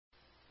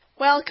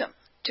Welcome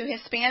to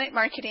Hispanic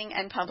Marketing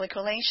and Public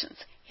Relations,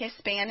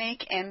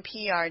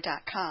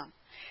 HispanicMPR.com.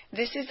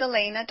 This is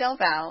Elena Del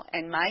Val,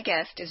 and my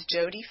guest is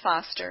Jodie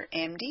Foster,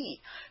 MD,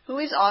 who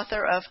is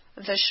author of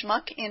The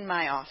Schmuck in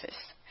My Office.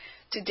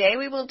 Today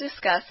we will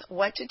discuss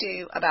what to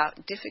do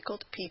about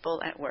difficult people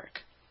at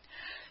work.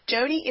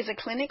 Jodie is a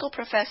clinical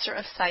professor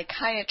of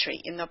psychiatry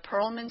in the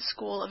Perelman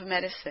School of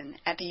Medicine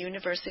at the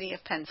University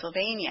of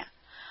Pennsylvania,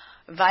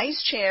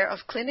 Vice Chair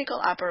of Clinical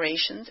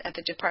Operations at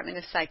the Department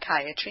of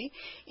Psychiatry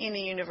in the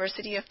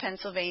University of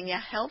Pennsylvania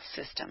Health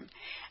System,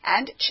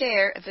 and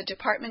Chair of the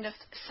Department of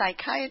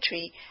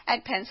Psychiatry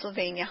at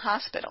Pennsylvania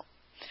Hospital.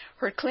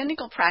 Her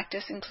clinical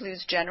practice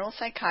includes general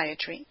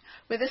psychiatry,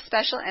 with a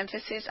special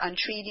emphasis on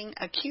treating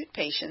acute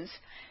patients,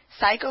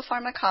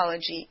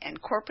 psychopharmacology,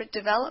 and corporate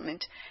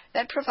development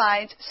that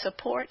provides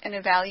support and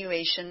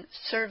evaluation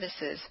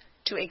services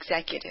to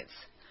executives.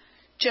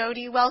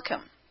 Jodie,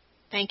 welcome.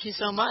 Thank you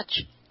so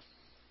much.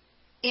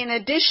 In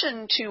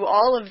addition to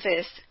all of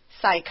this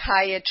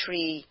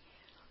psychiatry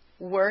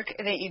work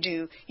that you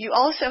do, you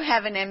also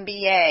have an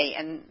MBA,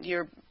 and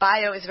your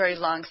bio is very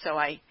long, so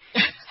I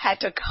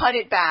had to cut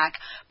it back.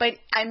 But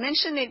I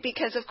mention it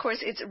because, of course,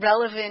 it's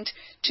relevant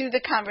to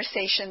the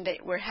conversation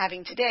that we're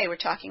having today. We're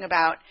talking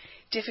about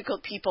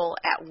difficult people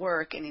at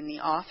work and in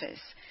the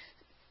office.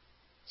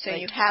 So Right.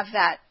 You have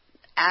that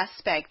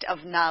aspect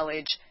of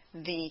knowledge,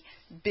 the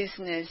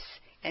business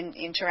and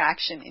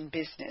interaction in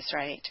business,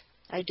 right?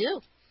 I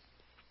do.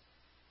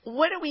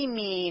 What do we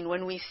mean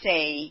when we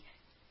say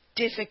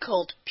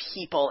difficult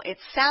people? It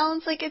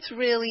sounds like it's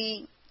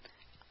really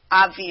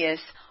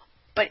obvious,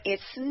 but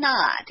it's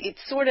not.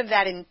 It's sort of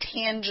that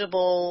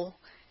intangible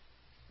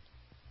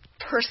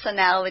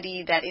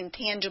personality, that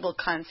intangible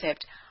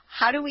concept.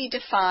 How do we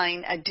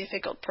define a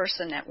difficult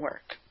person at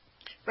work?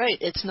 Right.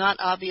 It's not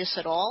obvious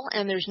at all,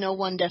 and there's no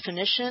one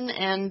definition.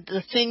 And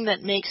the thing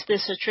that makes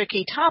this a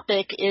tricky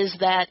topic is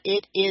that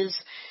it's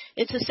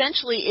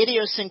essentially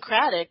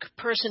idiosyncratic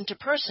person to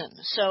person.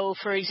 So,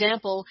 for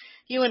example,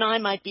 you and I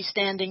might be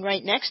standing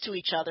right next to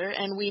each other,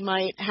 and we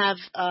might have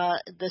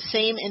the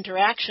same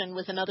interaction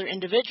with another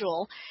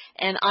individual,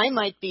 and I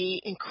might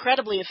be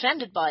incredibly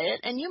offended by it,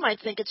 and you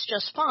might think it's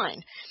just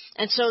fine.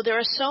 And so there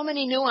are so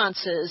many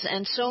nuances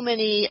and so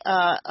many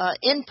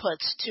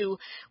inputs to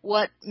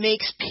what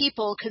makes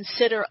people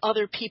consider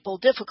other people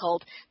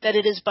difficult that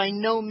it is by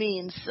no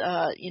means,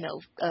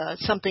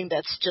 something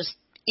that's just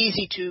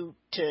easy to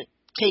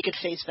take at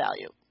face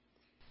value.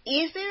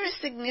 Is there a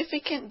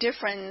significant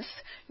difference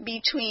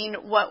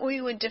between what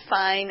we would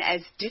define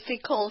as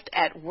difficult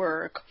at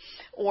work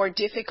or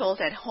difficult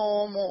at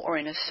home or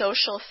in a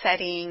social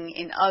setting,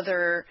 in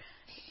other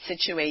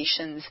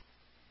situations?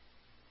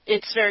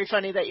 It's very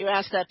funny that you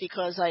ask that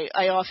because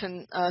I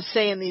often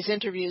say in these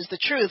interviews the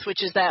truth,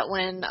 which is that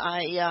when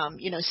I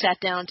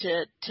sat down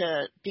to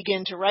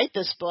begin to write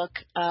this book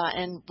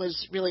and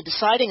was really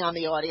deciding on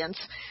the audience,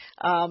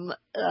 the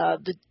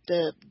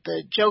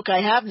joke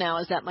I have now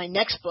is that my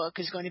next book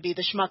is going to be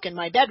The Schmuck in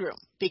My Bedroom,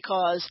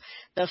 because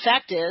the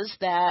fact is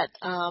that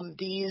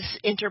these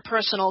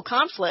interpersonal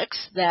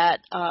conflicts that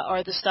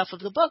are the stuff of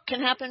the book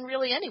can happen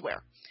really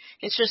anywhere.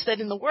 It's just that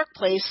in the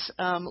workplace,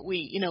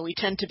 we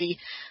tend to be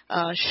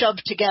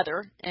shoved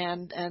together,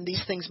 and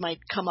these things might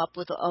come up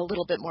with a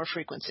little bit more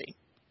frequency.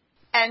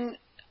 And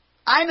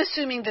I'm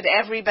assuming that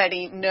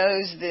everybody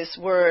knows this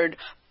word,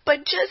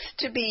 but just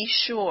to be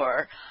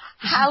sure,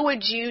 how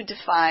would you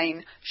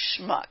define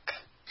schmuck?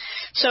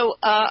 So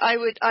I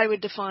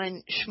would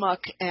define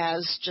schmuck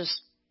as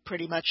just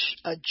pretty much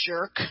a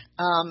jerk.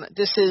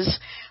 This is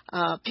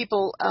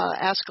people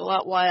ask a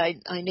lot why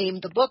I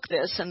named the book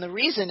this, and the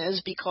reason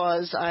is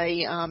because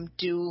I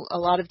do a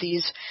lot of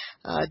these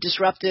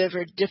disruptive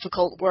or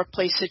difficult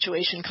workplace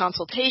situation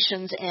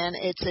consultations, and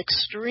it's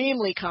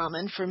extremely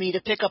common for me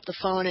to pick up the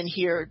phone and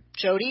hear,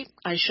 Jodie,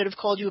 I should have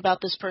called you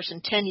about this person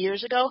 10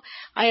 years ago.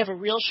 I have a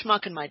real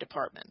schmuck in my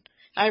department.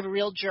 I have a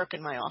real jerk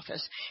in my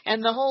office.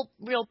 And the whole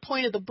real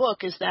point of the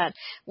book is that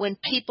when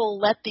people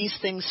let these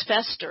things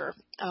fester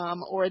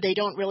or they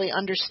don't really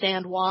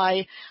understand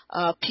why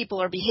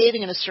people are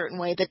behaving in a certain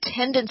way, the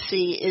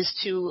tendency is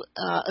to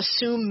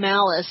assume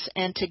malice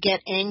and to get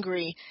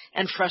angry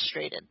and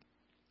frustrated.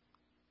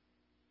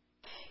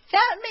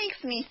 That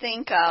makes me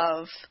think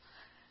of,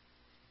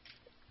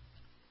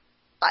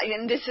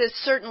 and this is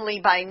certainly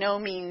by no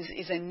means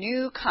is a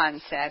new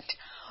concept,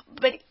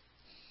 but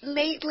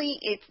lately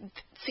it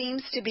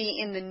seems to be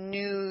in the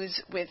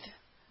news with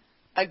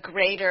a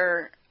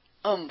greater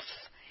oomph.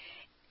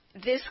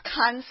 This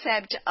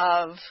concept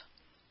of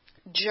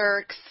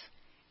jerks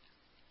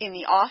in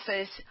the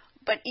office,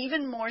 but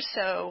even more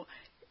so,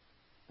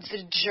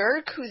 the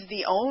jerk who's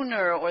the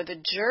owner or the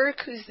jerk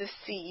who's the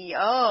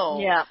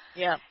CEO.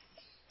 Yeah.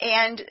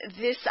 And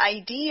this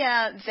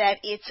idea that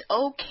it's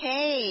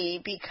okay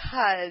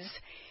because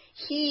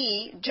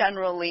he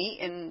generally,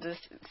 in the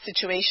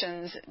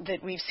situations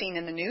that we've seen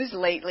in the news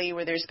lately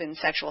where there's been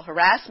sexual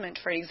harassment,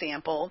 for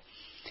example,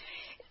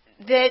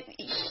 that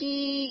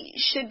he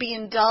should be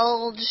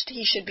indulged,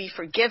 he should be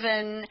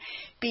forgiven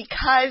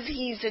because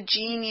he's a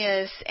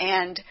genius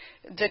and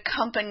the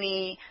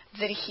company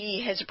that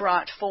he has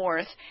brought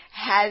forth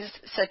has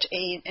such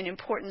an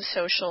important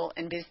social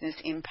and business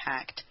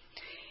impact.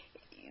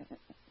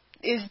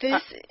 Is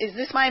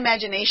this my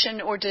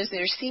imagination, or does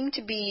there seem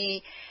to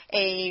be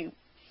a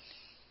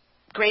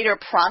greater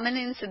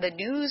prominence in the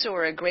news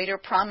or a greater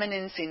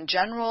prominence in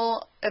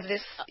general of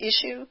this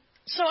issue?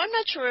 So I'm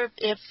not sure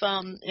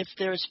if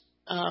there's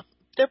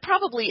there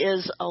probably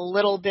is a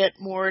little bit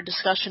more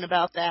discussion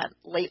about that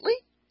lately,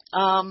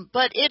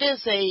 but it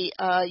is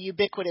a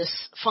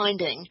ubiquitous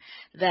finding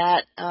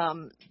that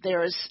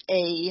there's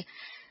a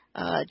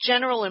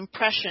general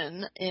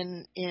impression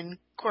in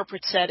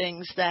corporate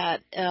settings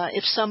that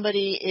if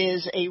somebody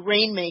is a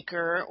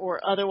rainmaker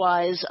or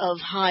otherwise of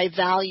high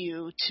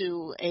value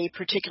to a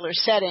particular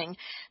setting,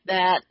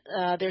 that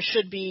there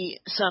should be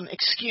some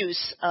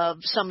excuse of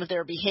some of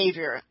their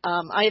behavior.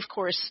 I, of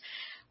course,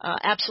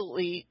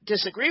 absolutely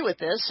disagree with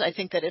this. I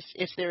think that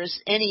if there's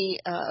any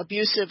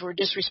abusive or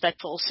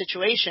disrespectful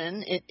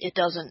situation, it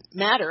doesn't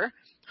matter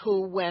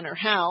who, when, or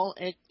how,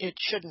 it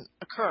shouldn't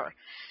occur.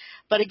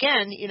 But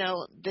again,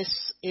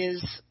 this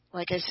is,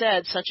 like I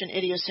said, such an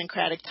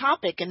idiosyncratic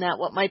topic in that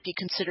what might be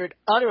considered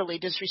utterly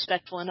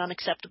disrespectful and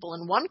unacceptable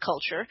in one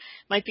culture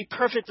might be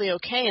perfectly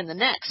okay in the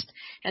next.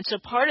 And so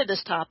part of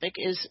this topic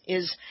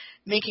is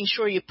making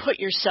sure you put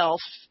yourself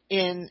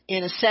in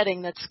a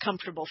setting that's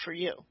comfortable for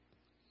you.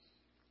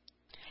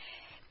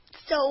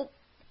 So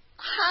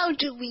how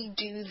do we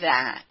do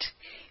that?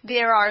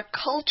 There are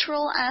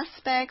cultural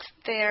aspects,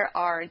 there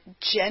are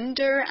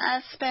gender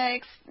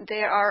aspects,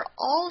 there are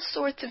all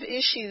sorts of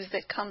issues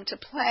that come to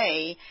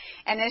play.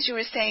 And as you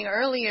were saying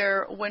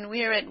earlier, when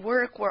we're at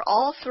work, we're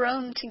all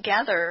thrown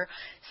together,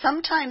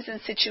 sometimes in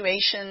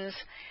situations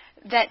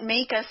that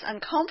make us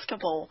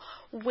uncomfortable.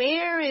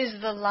 Where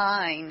is the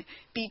line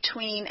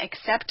between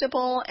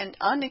acceptable and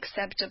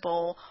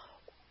unacceptable?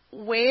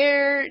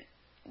 Where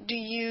do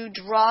you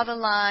draw the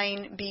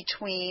line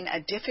between a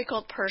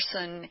difficult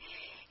person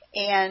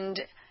and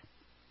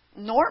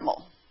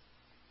normal?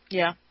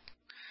 Yeah.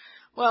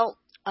 Well,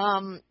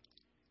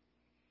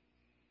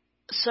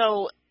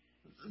 so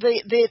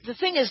the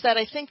thing is that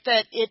I think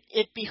that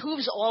it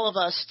behooves all of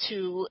us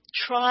to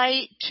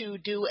try to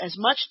do as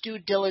much due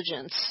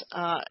diligence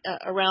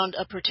around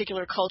a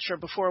particular culture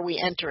before we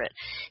enter it.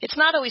 It's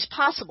not always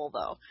possible,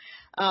 though.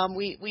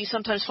 We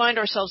sometimes find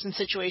ourselves in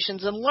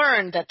situations and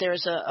learn that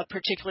there's a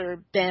particular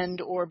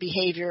bend or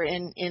behavior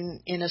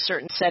in a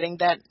certain setting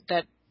that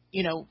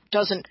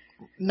doesn't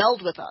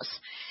meld with us.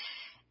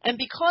 And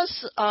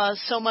because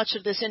so much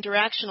of this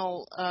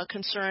interactional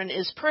concern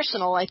is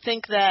personal, I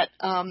think that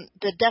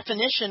the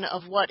definition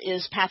of what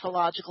is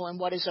pathological and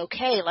what is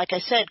okay, like I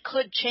said,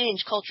 could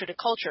change culture to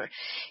culture.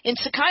 In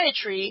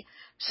psychiatry,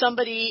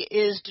 somebody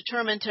is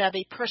determined to have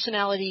a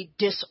personality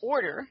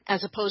disorder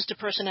as opposed to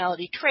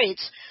personality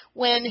traits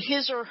when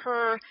his or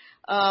her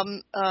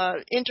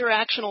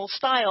interactional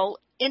style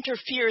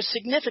interferes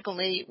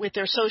significantly with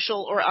their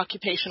social or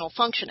occupational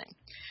functioning.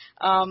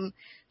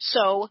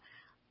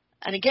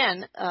 And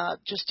again,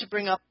 just to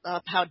bring up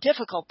how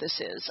difficult this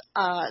is,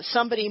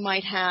 somebody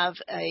might have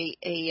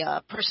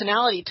a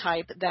personality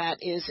type that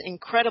is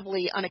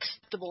incredibly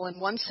unacceptable in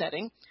one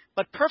setting,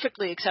 but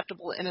perfectly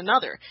acceptable in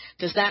another.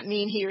 Does that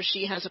mean he or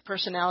she has a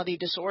personality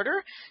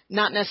disorder?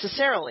 Not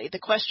necessarily. The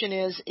question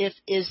is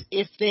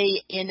if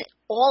they, in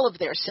all of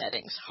their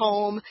settings,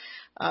 home,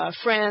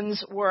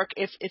 friends, work,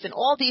 if in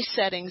all these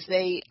settings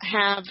they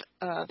have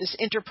this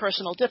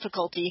interpersonal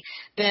difficulty,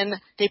 then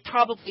they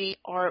probably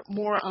are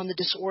more on the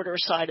disorder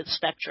side of the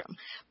spectrum.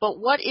 But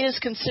what is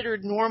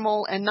considered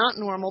normal and not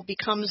normal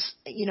becomes,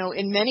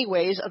 in many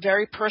ways, a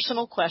very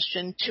personal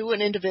question to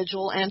an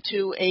individual and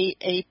to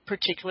a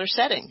particular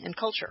setting and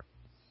culture.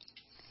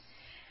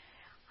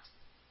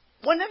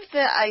 One of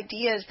the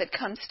ideas that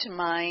comes to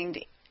mind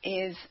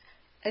is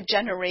a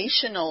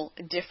generational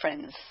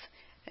difference.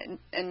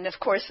 And of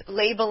course,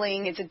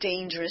 labeling is a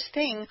dangerous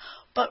thing,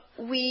 but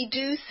we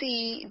do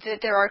see that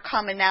there are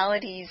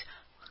commonalities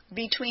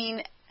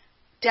between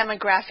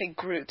demographic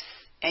groups,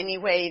 any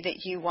way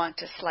that you want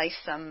to slice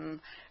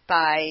them,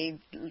 by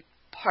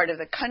part of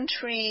the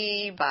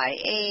country, by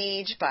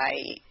age, by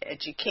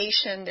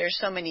education. There's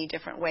so many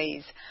different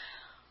ways.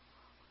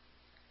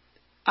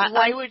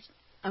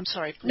 I'm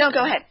sorry. No,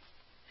 go ahead.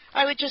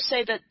 I would just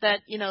say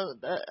that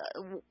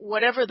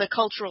whatever the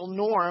cultural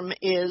norm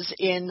is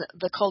in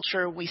the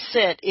culture we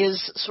sit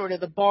is sort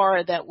of the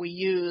bar that we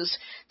use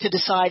to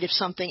decide if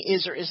something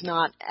is or is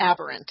not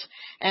aberrant.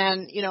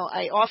 And,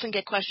 I often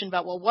get questioned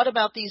about, well, what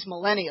about these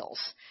millennials?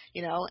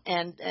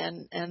 And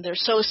they're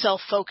so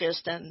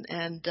self-focused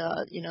and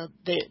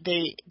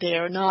they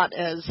are not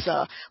as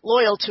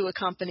loyal to a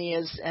company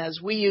as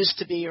we used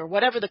to be, or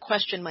whatever the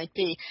question might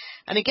be.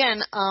 And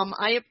again,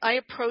 I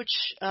approach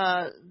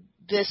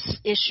this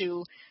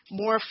issue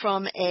more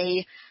from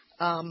a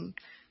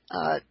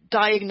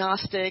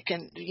diagnostic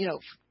and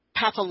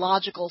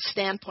pathological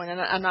standpoint,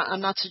 and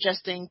I'm not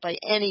suggesting by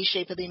any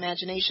shape of the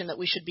imagination that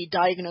we should be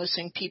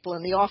diagnosing people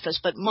in the office,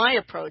 but my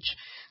approach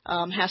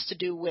has to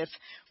do with,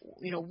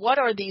 what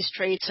are these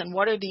traits and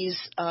what are these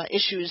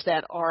issues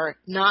that are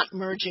not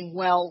merging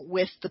well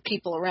with the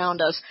people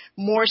around us,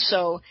 more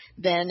so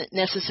than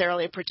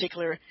necessarily a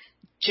particular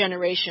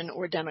generation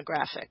or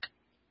demographic.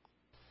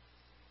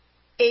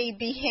 A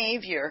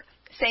behavior,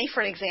 say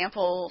for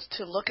example,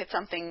 to look at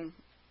something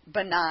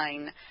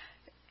benign,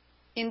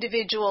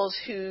 individuals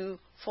who,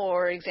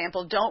 for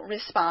example, don't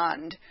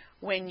respond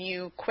when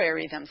you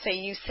query them. Say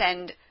you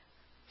send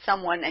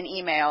someone an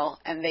email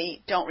and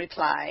they don't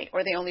reply,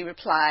 or they only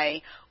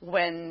reply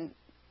when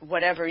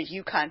whatever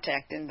you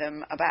contacted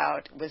them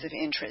about was of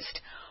interest.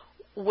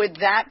 Would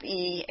that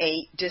be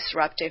a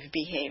disruptive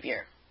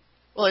behavior?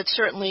 Well, it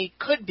certainly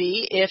could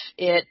be if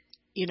it,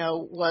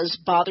 was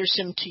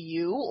bothersome to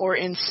you or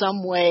in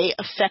some way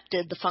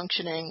affected the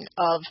functioning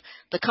of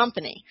the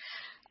company.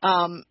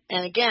 And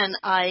again,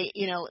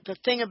 the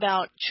thing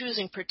about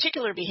choosing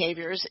particular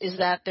behaviors is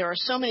that there are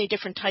so many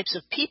different types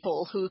of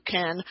people who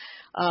can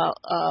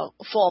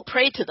fall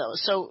prey to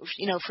those. So,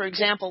 for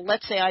example,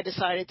 let's say I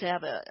decided to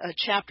have a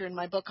chapter in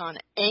my book on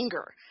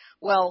anger.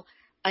 Well,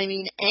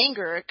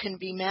 anger can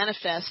be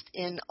manifest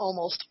in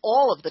almost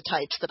all of the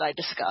types that I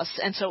discuss,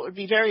 and so it would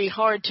be very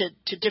hard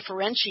to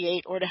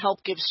differentiate or to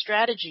help give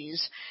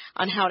strategies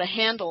on how to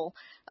handle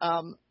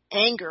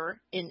anger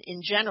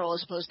in general,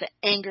 as opposed to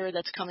anger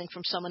that's coming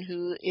from someone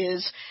who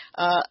is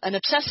an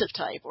obsessive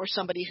type, or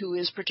somebody who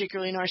is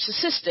particularly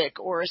narcissistic,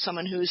 or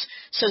someone who's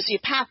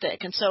sociopathic.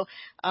 And so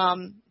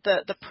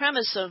the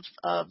premise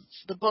of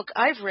the book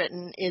I've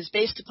written is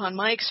based upon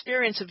my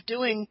experience of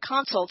doing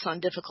consults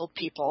on difficult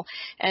people,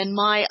 and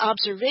my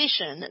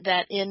observation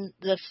that in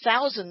the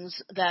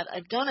thousands that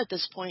I've done at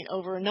this point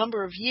over a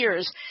number of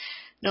years,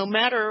 no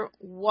matter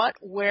what,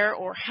 where,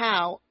 or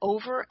how,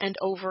 over and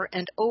over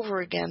and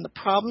over again, the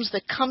problems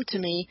that come to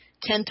me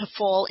tend to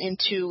fall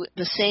into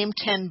the same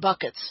 10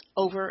 buckets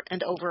over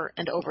and over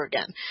and over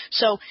again.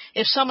 So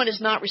if someone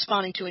is not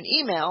responding to an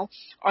email,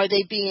 are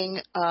they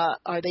being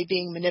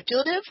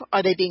manipulative?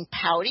 Are they being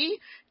pouty?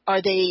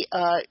 Are they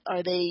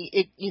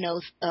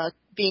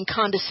being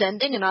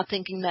condescending and not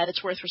thinking that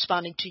it's worth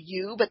responding to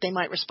you, but they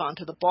might respond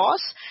to the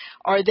boss?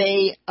 Are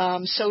they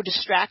so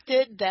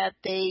distracted that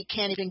they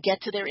can't even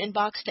get to their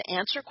inbox to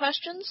answer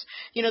questions?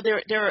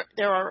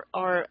 There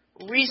are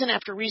reason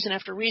after reason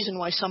after reason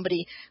why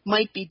somebody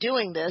might be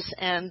doing this,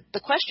 and the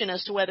question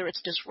as to whether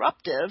it's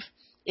disruptive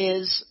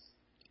is,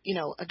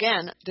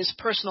 again, this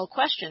personal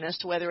question as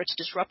to whether it's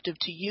disruptive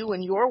to you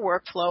and your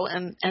workflow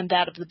and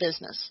that of the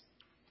business.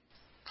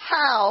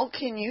 How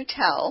can you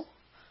tell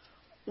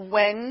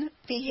when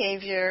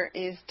behavior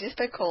is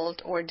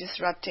difficult or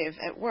disruptive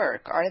at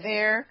work? Are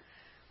there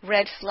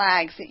red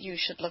flags that you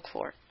should look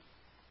for?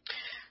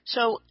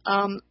 So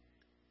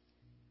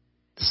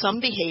some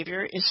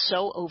behavior is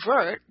so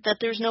overt that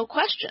there's no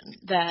question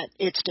that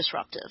it's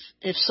disruptive.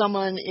 If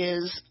someone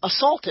is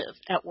assaultive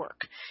at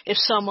work, if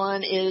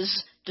someone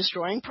is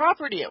destroying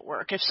property at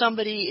work, if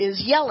somebody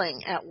is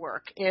yelling at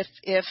work, if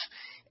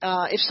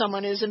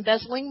someone is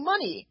embezzling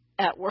money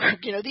at work,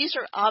 these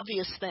are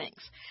obvious things.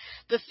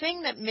 The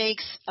thing that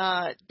makes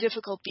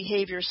difficult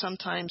behavior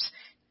sometimes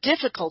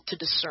difficult to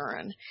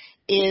discern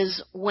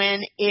is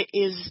when it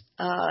is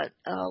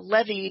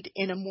levied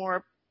in a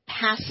more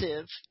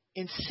passive,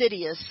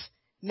 insidious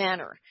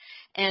manner.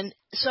 And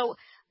so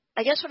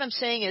I guess what I'm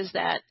saying is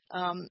that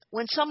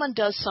when someone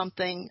does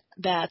something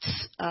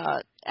that's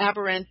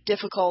aberrant,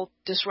 difficult,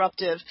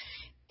 disruptive,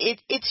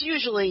 it's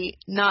usually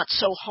not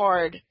so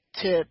hard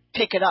to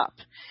pick it up.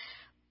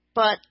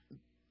 But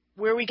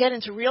where we get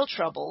into real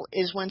trouble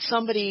is when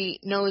somebody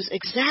knows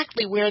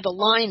exactly where the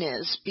line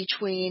is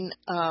between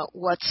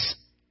what's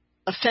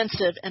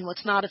offensive and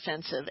what's not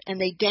offensive, and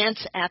they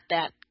dance at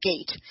that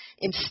gate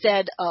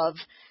instead of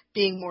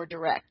being more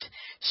direct.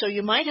 So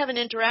you might have an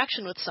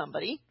interaction with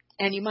somebody,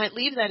 and you might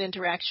leave that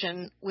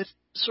interaction with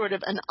sort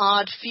of an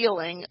odd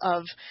feeling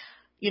of,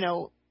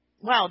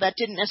 wow, that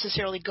didn't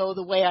necessarily go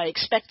the way I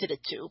expected it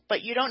to,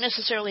 but you don't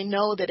necessarily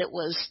know that it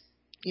was,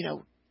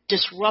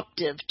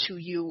 disruptive to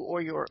you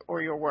or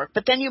your work.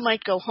 But then you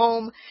might go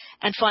home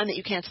and find that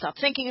you can't stop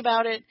thinking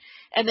about it,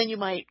 and then you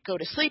might go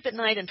to sleep at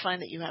night and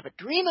find that you have a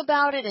dream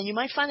about it, and you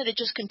might find that it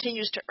just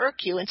continues to irk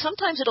you. And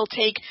sometimes it'll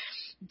take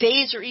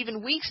days or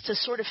even weeks to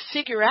sort of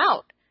figure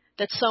out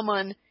that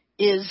someone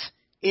is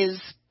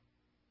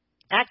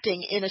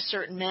acting in a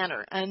certain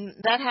manner, and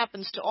that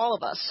happens to all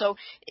of us. So,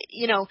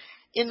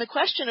 in the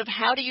question of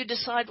how do you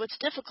decide what's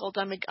difficult,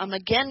 I'm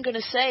again going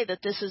to say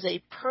that this is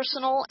a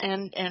personal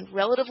and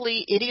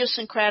relatively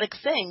idiosyncratic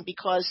thing,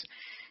 because,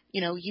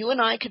 you and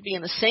I could be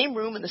in the same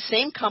room in the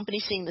same company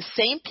seeing the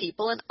same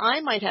people, and I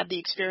might have the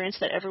experience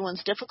that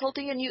everyone's difficult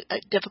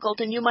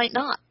and you might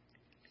not.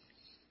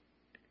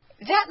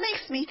 That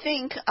makes me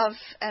think of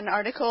an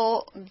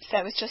article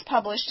that was just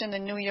published in the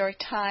New York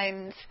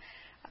Times.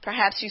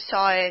 Perhaps you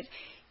saw it.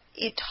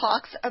 It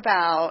talks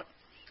about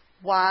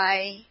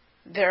why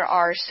there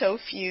are so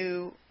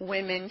few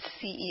women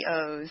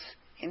CEOs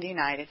in the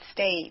United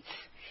States.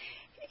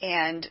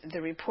 and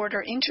the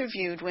reporter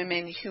interviewed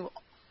women who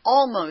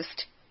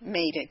almost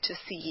made it to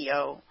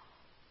CEO,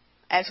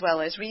 as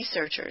well as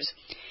researchers.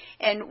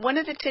 And one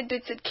of the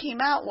tidbits that came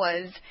out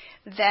was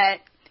that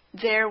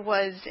there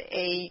was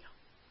a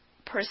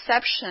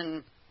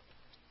perception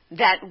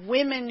that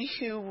women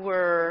who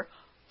were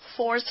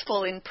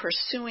forceful in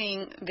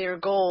pursuing their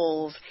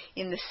goals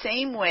in the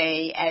same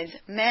way as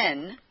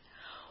men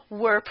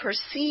were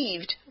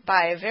perceived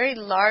by a very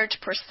large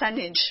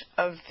percentage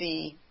of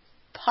the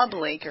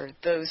public, or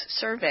those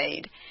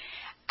surveyed,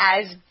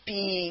 as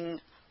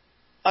being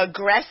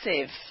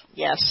aggressive.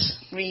 Yes.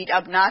 Read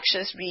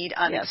obnoxious, read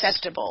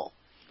unacceptable.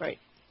 Yes. Right.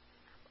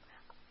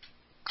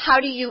 How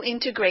do you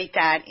integrate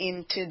that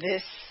into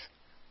this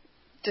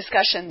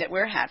discussion that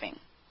we're having?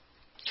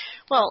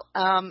 Well,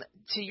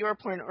 to your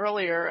point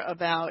earlier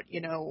about,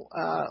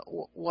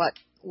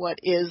 what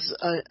is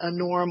a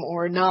norm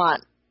or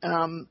not,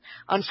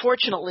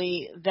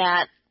 unfortunately,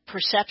 that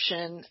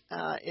perception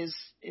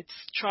it's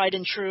tried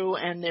and true,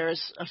 and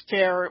there's a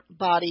fair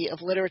body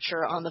of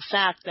literature on the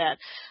fact that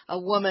a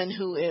woman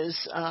who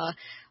is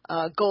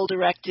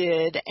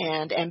goal-directed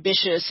and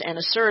ambitious and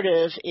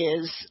assertive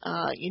is,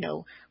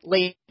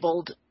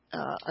 labeled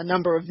a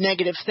number of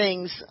negative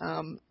things,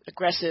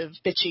 aggressive,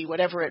 bitchy,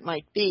 whatever it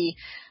might be.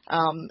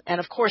 And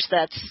of course,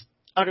 that's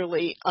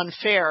utterly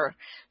unfair.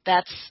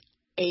 That's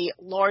a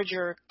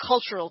larger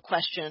cultural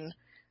question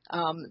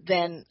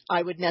than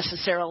I would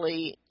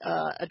necessarily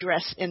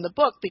address in the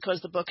book, because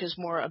the book is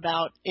more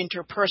about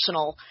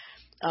interpersonal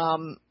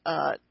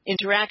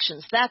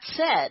interactions. That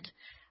said,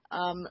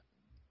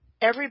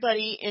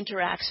 everybody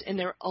interacts in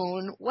their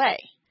own way.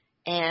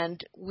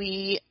 And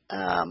we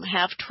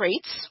have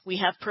traits, we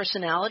have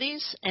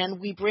personalities, and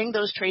we bring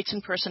those traits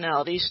and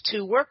personalities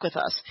to work with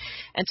us.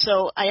 And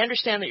so I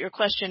understand that your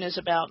question is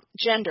about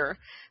gender,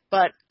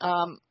 but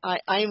I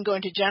am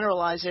going to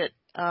generalize it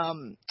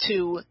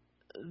to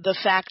the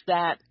fact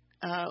that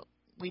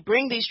we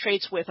bring these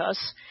traits with us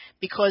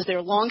because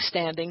they're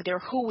long-standing, they're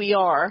who we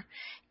are,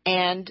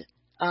 and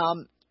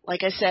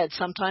like I said,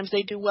 sometimes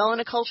they do well in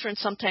a culture and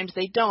sometimes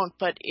they don't,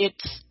 but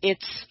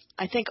it's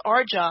I think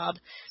our job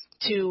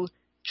to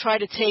try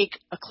to take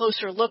a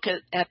closer look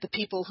at the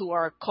people who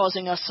are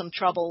causing us some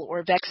trouble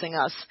or vexing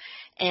us,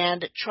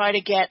 and try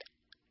to get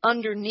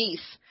underneath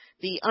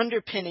the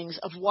underpinnings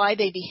of why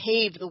they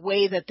behave the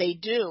way that they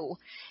do,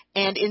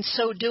 and in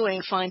so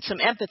doing find some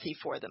empathy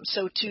for them.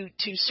 So to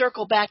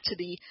circle back to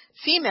the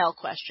female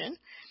question,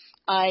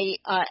 I,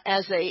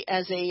 as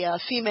a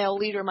female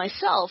leader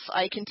myself,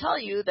 I can tell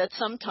you that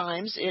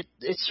sometimes it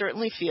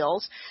certainly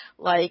feels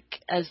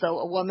like as though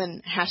a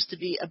woman has to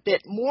be a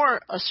bit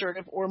more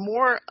assertive or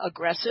more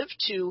aggressive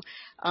to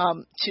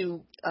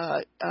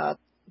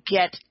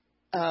get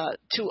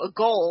to a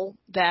goal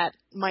that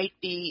might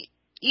be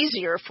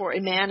easier for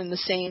a man in the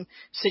same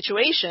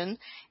situation.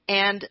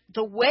 And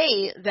the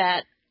way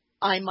that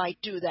I might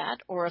do that,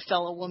 or a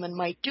fellow woman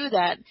might do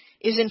that,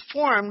 is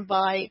informed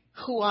by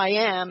who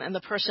I am and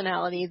the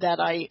personality that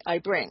I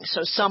bring.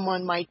 So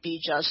someone might be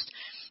just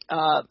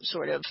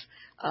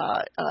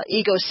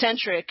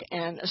egocentric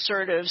and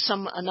assertive.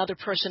 Another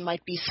person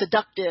might be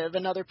seductive.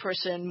 Another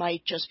person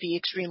might just be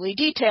extremely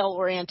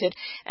detail-oriented.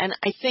 And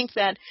I think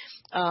that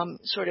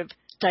sort of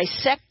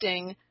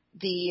dissecting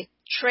the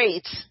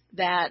traits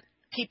that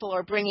people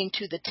are bringing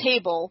to the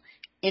table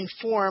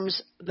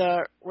informs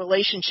the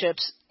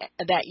relationships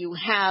that you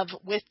have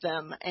with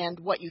them and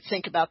what you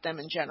think about them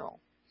in general.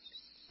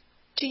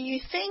 Do you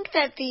think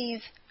that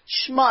these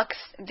schmucks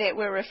that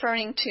we're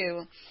referring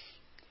to,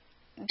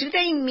 do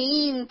they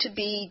mean to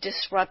be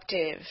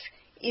disruptive?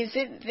 Is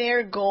it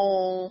their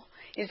goal?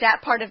 Is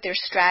that part of their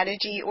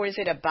strategy, or is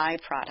it a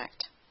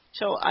byproduct?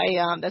 So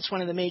that's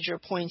one of the major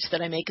points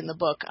that I make in the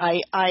book.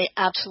 I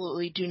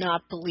absolutely do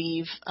not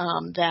believe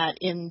that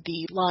in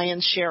the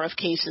lion's share of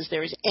cases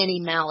there is any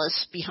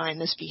malice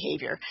behind this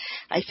behavior.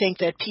 I think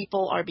that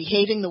people are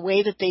behaving the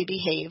way that they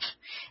behave,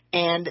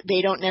 and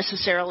they don't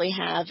necessarily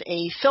have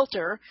a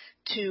filter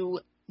to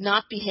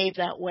not behave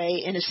that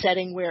way in a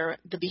setting where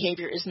the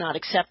behavior is not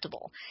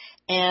acceptable.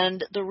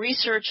 And the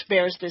research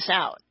bears this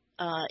out.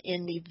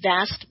 In the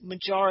vast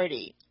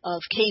majority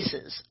of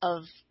cases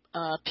of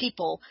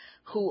people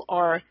who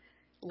are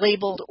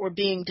labeled or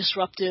being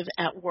disruptive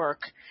at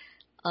work,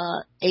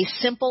 a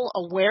simple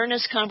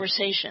awareness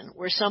conversation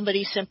where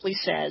somebody simply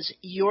says,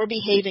 you're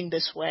behaving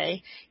this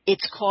way,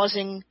 it's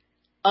causing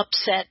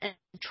upset and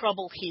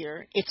trouble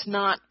here, it's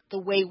not the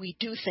way we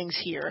do things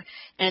here,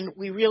 and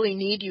we really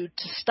need you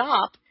to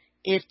stop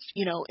if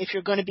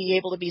you're going to be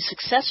able to be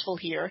successful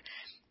here.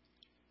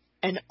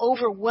 An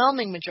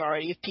overwhelming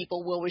majority of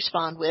people will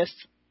respond with,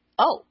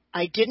 oh,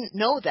 I didn't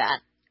know that,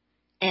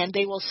 and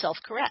they will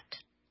self-correct.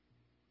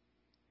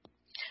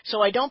 So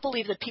I don't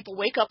believe that people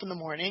wake up in the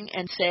morning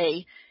and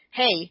say,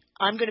 hey,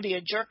 I'm going to be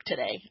a jerk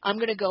today. I'm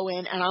going to go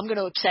in and I'm going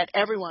to upset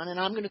everyone and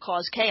I'm going to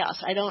cause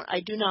chaos. I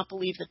do not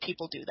believe that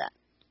people do that.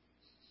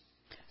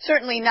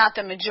 Certainly not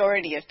the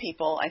majority of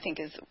people, I think,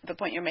 is the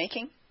point you're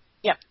making.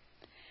 Yep.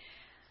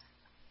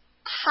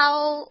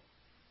 How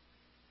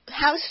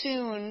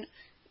soon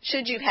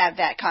should you have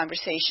that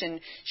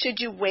conversation? Should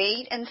you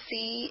wait and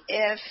see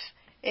if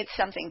it's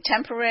something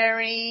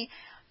temporary?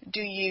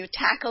 Do you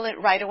tackle it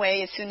right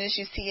away as soon as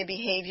you see a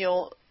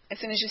behavior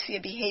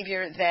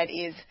that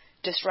is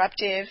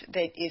disruptive,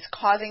 that is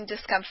causing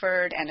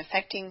discomfort and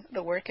affecting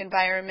the work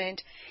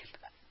environment?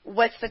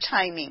 What's the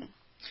timing?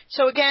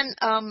 So again,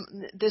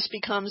 this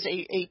becomes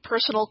a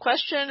personal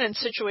question and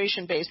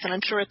situation-based, and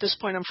I'm sure at this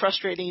point I'm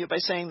frustrating you by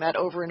saying that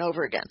over and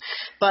over again.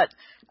 But,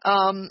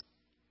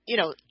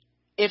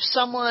 if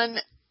someone,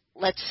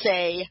 let's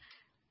say,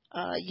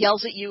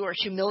 yells at you or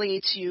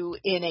humiliates you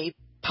in a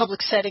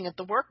public setting at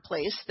the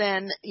workplace,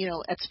 then,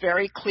 it's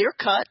very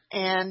clear-cut,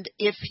 and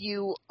if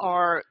you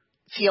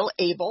feel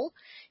able,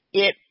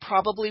 it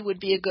probably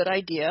would be a good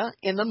idea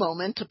in the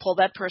moment to pull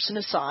that person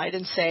aside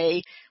and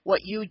say,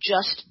 what you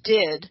just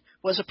did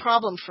was a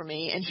problem for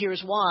me, and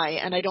here's why,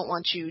 and I don't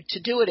want you to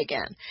do it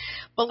again.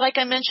 But like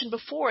I mentioned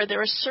before,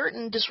 there are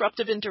certain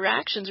disruptive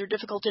interactions or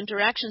difficult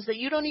interactions that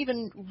you don't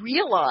even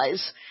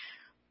realize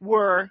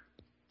were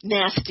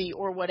nasty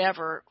or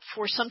whatever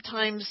for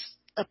sometimes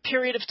a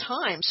period of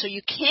time, so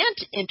you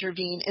can't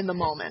intervene in the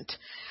moment.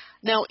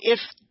 Now, if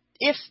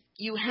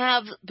you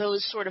have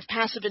those sort of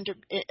passive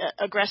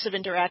aggressive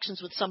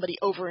interactions with somebody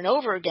over and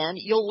over again,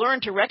 you'll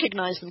learn to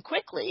recognize them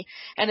quickly.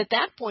 And at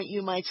that point,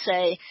 you might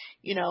say,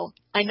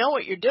 I know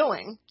what you're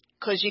doing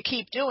because you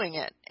keep doing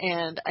it.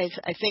 And I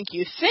think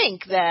you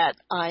think that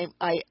I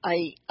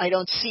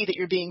don't see that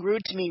you're being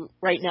rude to me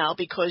right now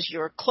because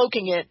you're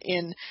cloaking it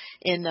in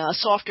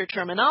softer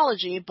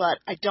terminology, but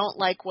I don't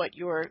like what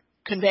you're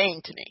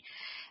conveying to me.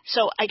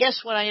 So I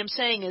guess what I am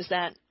saying is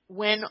that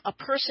when a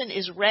person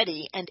is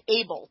ready and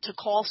able to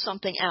call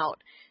something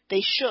out,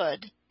 they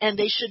should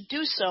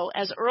do so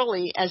as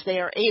early as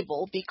they are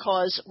able,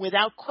 because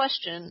without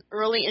question,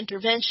 early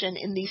intervention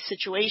in these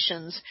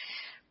situations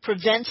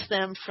prevents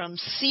them from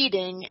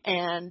seeding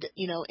and,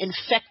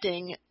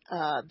 infecting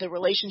the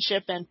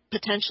relationship and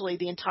potentially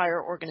the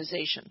entire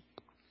organization.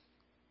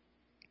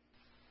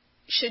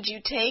 Should you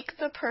take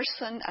the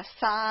person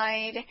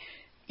aside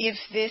if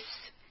this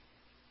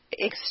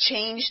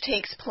exchange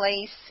takes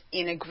place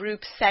in a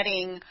group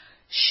setting?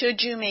 Should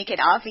you make it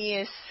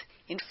obvious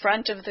in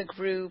front of the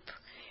group?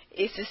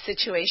 Is the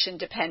situation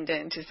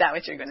dependent? Is that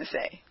what you're going to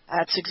say?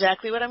 That's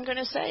exactly what I'm going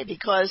to say,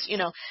 because,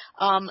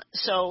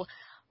 so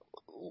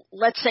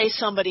let's say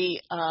somebody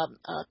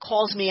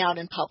calls me out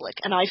in public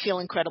and I feel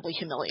incredibly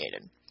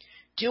humiliated.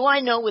 Do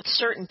I know with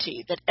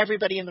certainty that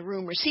everybody in the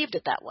room received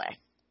it that way?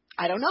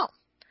 I don't know.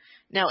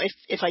 Now,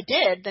 if I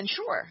did, then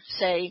sure,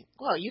 say,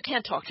 well, you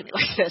can't talk to me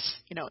like this,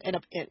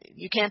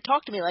 you can't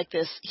talk to me like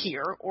this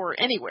here or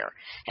anywhere,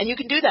 and you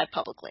can do that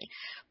publicly.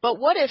 But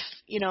what if,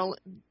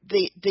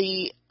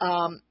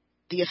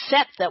 the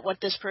effect that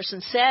what this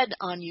person said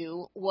on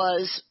you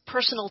was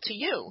personal to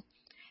you,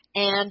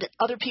 and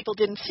other people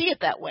didn't see it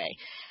that way?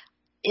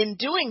 In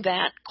doing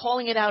that,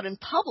 calling it out in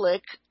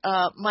public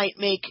might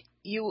make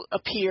you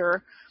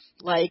appear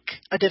like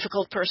a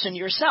difficult person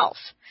yourself.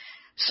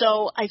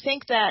 So I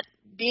think that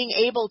being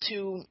able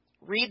to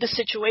read the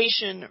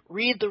situation,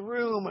 read the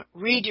room,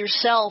 read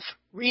yourself,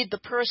 read the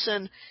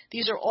person,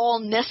 these are all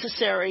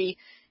necessary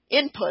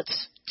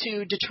inputs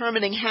to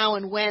determining how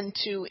and when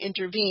to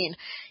intervene.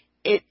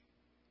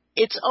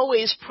 It's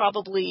always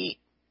probably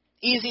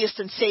easiest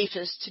and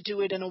safest to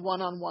do it in a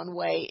one-on-one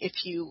way if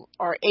you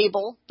are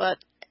able, but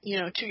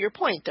to your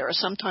point, there are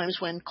some times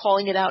when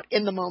calling it out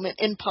in the moment,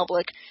 in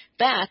public,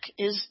 back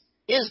is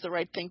the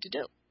right thing to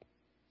do.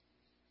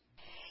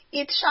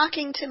 It's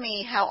shocking to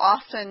me how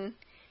often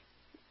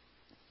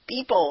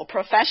people,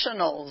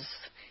 professionals,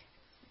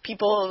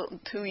 people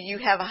who you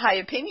have a high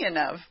opinion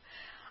of,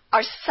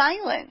 are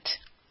silent.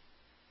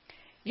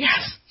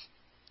 Yes.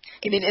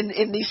 You mean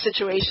in these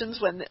situations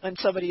when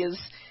somebody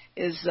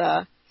is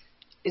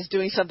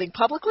doing something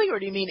publicly, or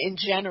do you mean in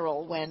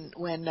general when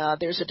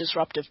there's a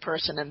disruptive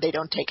person and they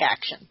don't take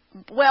action?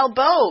 Well,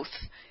 both.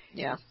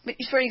 Yeah.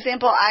 For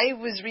example, I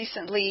was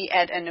recently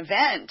at an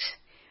event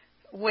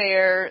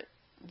where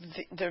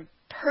the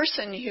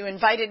person who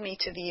invited me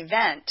to the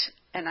event,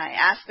 and I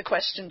asked the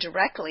question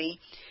directly,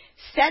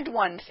 said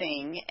one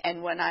thing,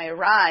 and when I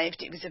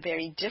arrived, it was a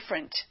very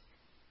different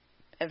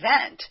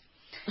event.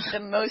 The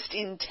most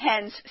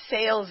intense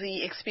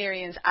salesy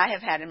experience I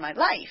have had in my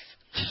life.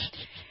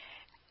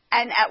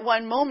 And at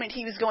one moment,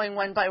 he was going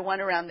one by one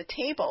around the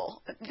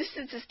table.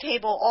 This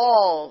table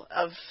all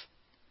of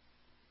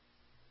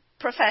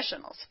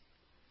professionals,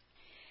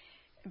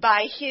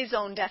 by his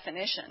own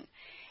definition.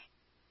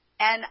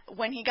 And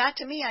when he got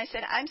to me, I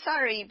said, I'm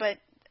sorry, but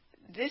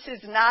this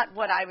is not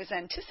what I was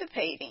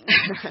anticipating.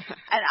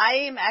 And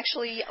I am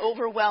actually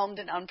overwhelmed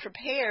and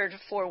unprepared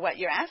for what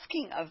you're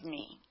asking of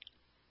me.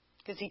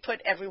 Because he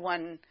put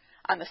everyone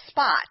on the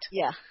spot.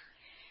 Yeah.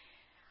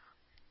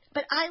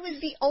 But I was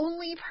the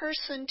only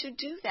person to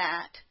do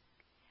that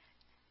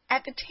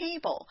at the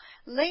table.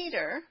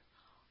 Later,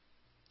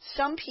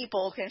 some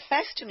people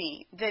confessed to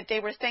me that they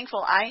were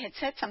thankful I had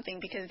said something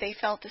because they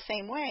felt the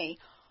same way.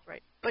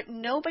 Right. But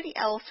nobody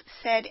else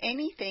said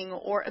anything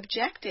or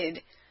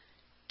objected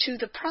to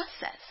the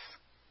process.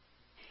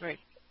 Right.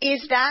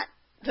 Is that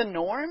the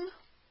norm?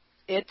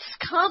 It's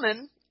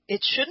common.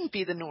 It shouldn't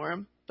be the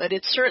norm, but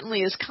it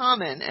certainly is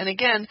common. And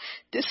again,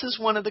 this is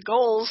one of the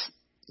goals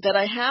that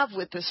I have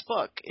with this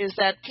book, is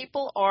that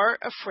people are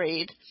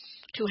afraid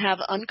to have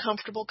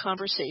uncomfortable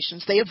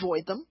conversations. They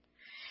avoid them.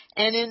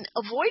 And in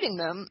avoiding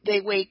them,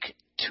 they wait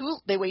too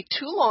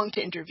long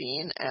to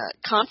intervene,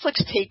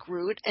 conflicts take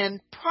root, and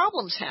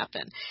problems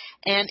happen.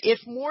 And if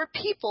more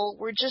people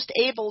were just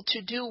able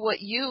to do what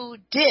you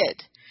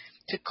did,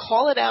 to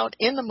call it out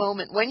in the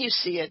moment when you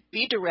see it,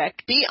 be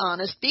direct, be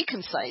honest, be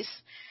concise,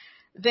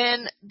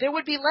 then there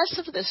would be less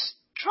of this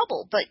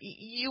trouble. But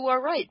you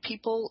are right.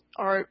 People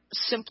are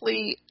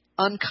simply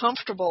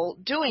uncomfortable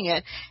doing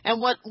it.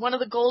 And what one of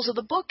the goals of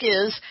the book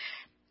is,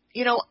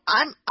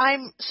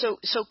 I'm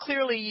so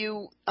clearly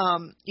you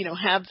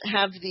have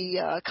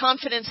the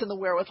confidence and the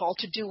wherewithal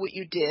to do what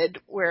you did,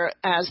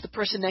 whereas the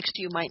person next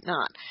to you might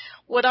not.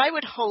 What I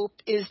would hope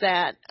is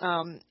that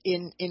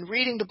in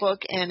reading the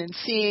book and in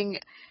seeing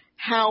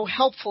how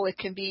helpful it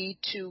can be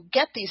to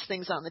get these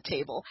things on the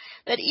table,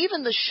 that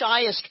even the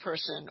shyest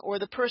person or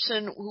the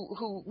person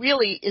who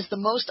really is the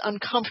most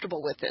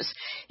uncomfortable with this,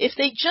 if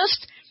they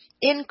just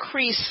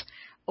increase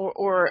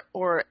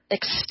or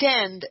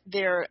extend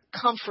their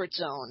comfort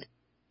zone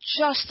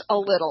just a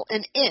little,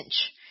 an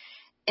inch,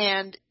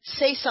 and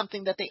say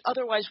something that they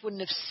otherwise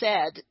wouldn't have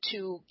said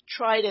to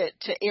try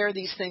to air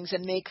these things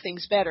and make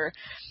things better,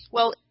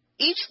 well,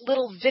 each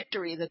little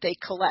victory that they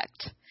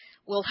collect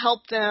will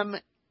help them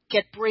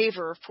get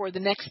braver for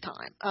the next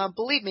time.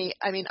 Believe me,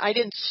 I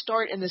didn't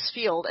start in this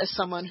field as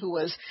someone who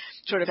was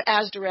sort of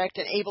as direct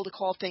and able to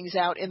call things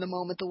out in the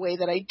moment the way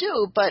that I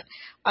do, but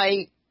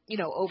I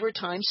over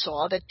time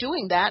saw that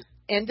doing that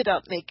ended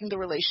up making the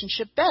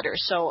relationship better.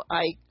 So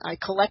I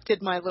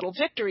collected my little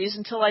victories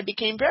until I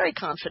became very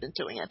confident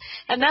doing it.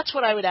 And that's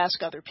what I would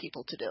ask other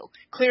people to do.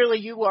 Clearly,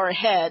 you are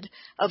ahead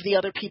of the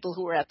other people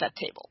who are at that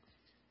table.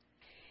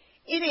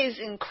 It is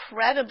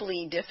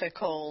incredibly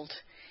difficult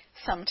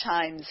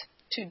sometimes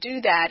to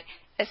do that,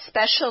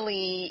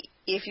 especially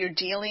if you're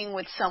dealing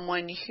with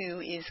someone who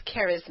is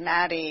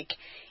charismatic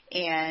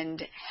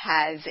and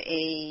has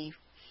a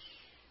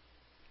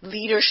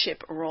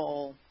leadership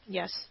role.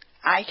 Yes.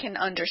 I can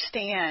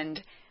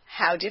understand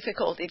how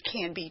difficult it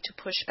can be to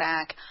push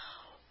back.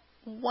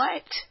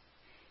 What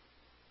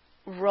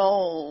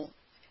role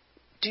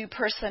do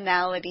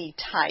personality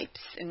types,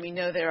 and we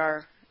know there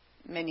are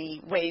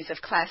many ways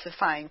of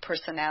classifying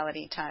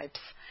personality types.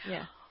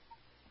 Yeah.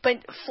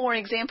 But for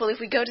example, if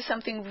we go to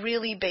something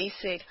really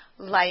basic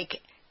like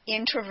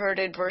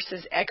introverted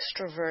versus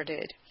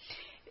extroverted,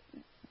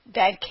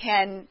 that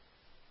can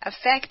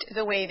affect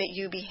the way that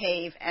you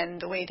behave and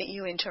the way that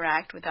you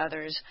interact with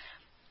others,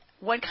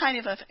 what kind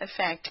of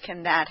effect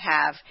can that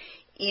have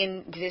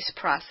in this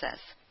process?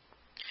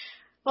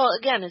 Well,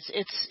 again,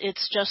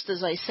 it's just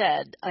as I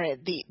said.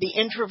 The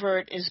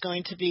introvert is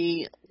going to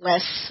be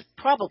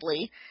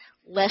probably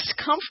less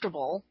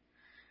comfortable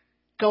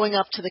going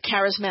up to the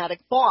charismatic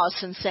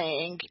boss and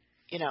saying,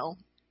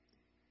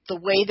 the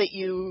way that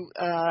you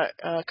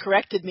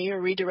corrected me or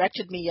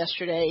redirected me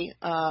yesterday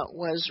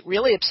was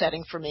really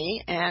upsetting for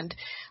me and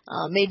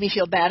made me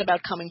feel bad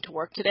about coming to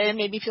work today and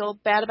made me feel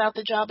bad about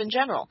the job in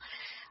general.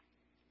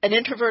 An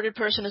introverted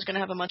person is going to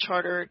have a much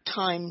harder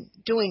time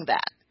doing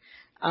that.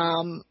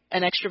 An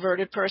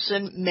extroverted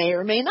person may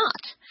or may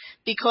not,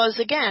 because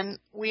again,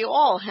 we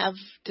all have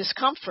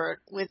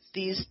discomfort with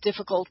these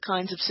difficult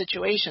kinds of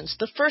situations.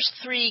 The first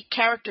three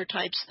character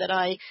types that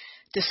I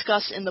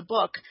discuss in the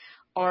book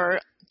are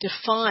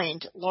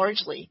defined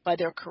largely by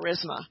their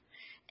charisma,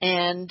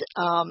 and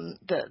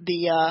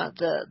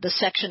the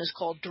section is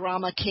called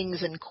Drama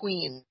Kings and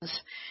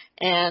Queens,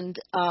 and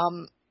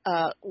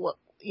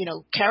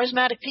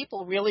charismatic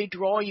people really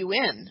draw you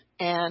in.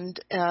 And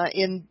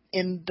in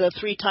the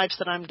three types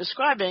that I'm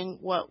describing,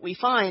 what we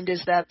find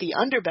is that the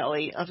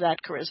underbelly of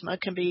that charisma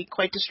can be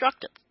quite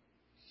destructive.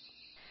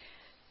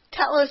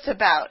 Tell us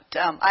about,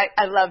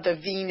 I love the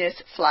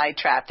Venus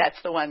flytrap. That's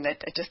the one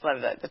that I just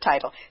love the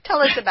title. Tell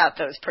us about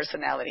those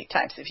personality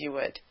types, if you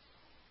would.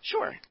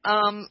 Sure.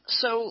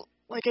 So,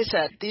 like I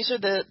said, these are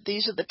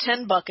the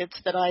 10 buckets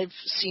that I've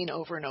seen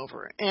over and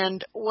over.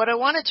 And what I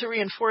wanted to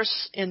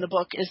reinforce in the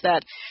book is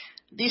that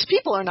these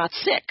people are not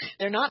sick.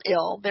 They're not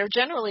ill. They're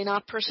generally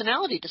not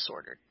personality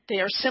disordered. They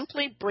are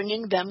simply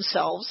bringing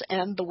themselves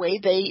and the way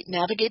they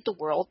navigate the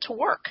world to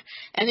work,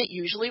 and it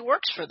usually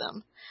works for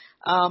them.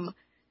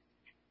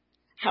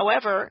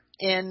 However,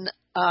 in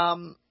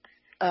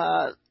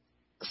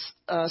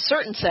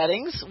certain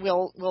settings,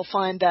 we'll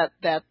find that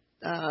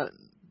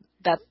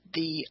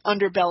the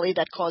underbelly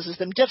that causes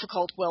them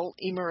difficult will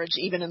emerge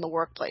even in the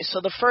workplace. So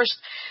the first,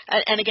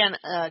 and again,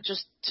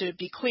 just to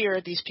be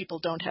clear, these people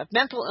don't have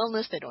mental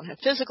illness, they don't have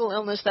physical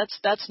illness.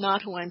 That's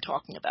not who I'm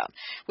talking about,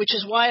 which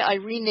is why I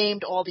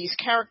renamed all these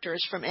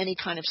characters from any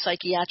kind of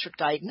psychiatric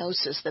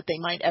diagnosis that they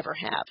might ever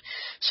have.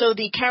 So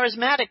the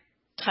charismatic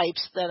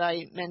types that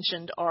I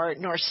mentioned are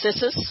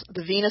Narcissus,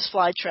 the Venus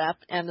flytrap,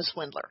 and the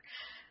Swindler.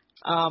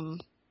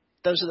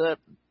 Those are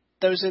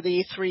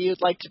the three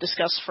you'd like to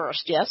discuss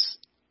first, yes?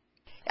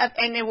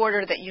 In the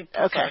order that you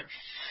prefer. Okay.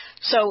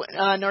 So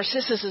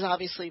Narcissus is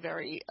obviously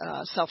very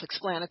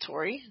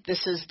self-explanatory.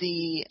 This is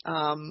the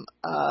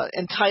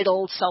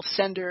entitled,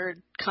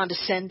 self-centered,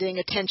 condescending,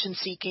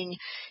 attention-seeking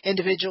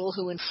individual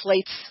who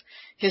inflates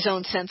his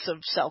own sense of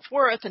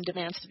self-worth and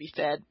demands to be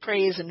fed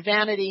praise and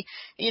vanity.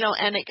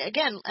 And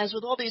again, as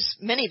with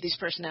many of these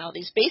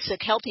personalities,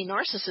 basic healthy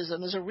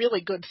narcissism is a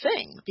really good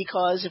thing,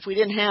 because if we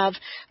didn't have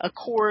a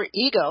core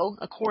ego,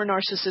 a core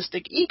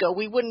narcissistic ego,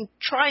 we wouldn't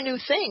try new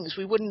things.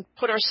 We wouldn't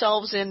put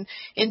ourselves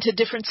into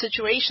different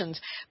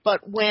situations. But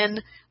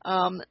when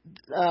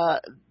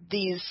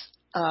these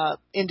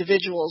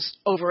individuals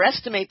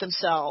overestimate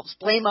themselves,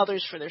 blame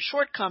others for their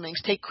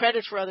shortcomings, take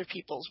credit for other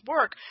people's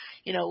work,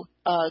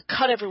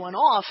 cut everyone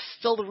off,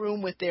 fill the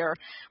room with their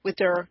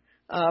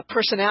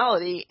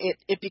personality,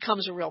 it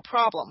becomes a real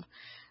problem.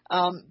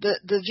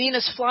 The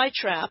Venus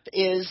flytrap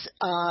is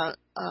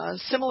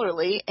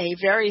similarly a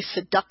very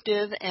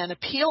seductive and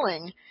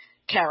appealing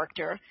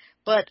character,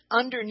 but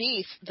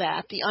underneath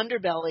that, the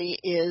underbelly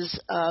is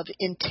of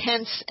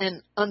intense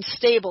and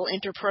unstable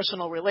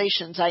interpersonal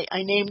relations. I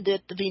named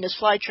it the Venus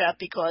flytrap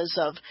because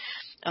of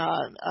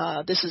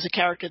this is a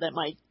character that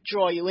might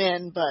draw you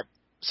in but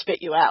spit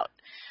you out.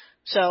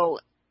 So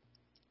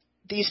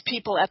these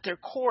people at their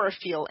core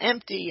feel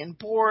empty and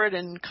bored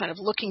and kind of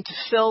looking to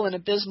fill an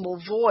abysmal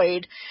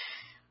void.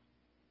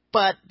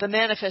 But the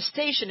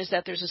manifestation is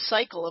that there's a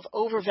cycle of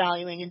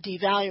overvaluing and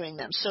devaluing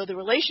them. So the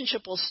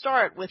relationship will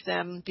start with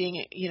them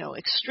being,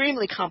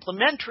 extremely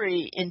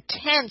complimentary,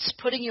 intense,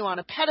 putting you on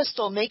a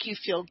pedestal, make you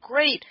feel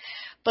great.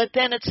 But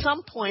then at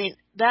some point,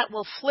 that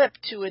will flip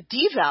to a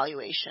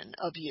devaluation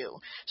of you.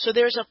 So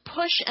there's a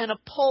push and a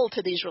pull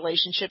to these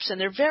relationships,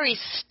 and they're very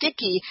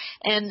sticky.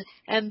 And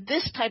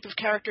this type of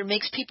character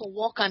makes people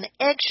walk on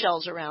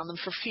eggshells around them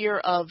for fear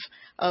of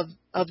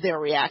their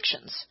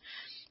reactions.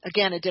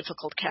 Again, a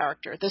difficult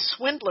character. The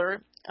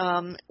swindler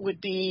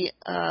would be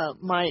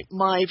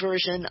my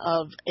version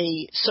of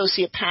a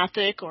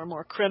sociopathic or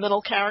more criminal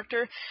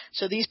character.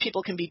 So these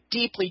people can be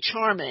deeply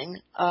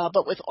charming,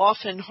 but with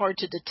often hard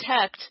to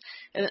detect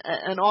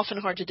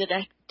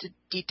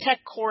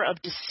core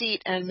of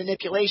deceit and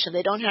manipulation.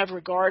 They don't have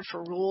regard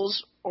for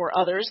rules or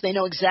others. They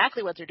know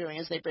exactly what they're doing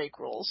as they break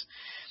rules.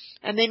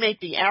 And they may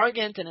be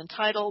arrogant and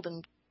entitled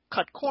and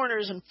cut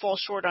corners and fall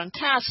short on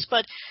tasks,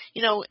 but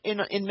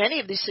in many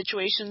of these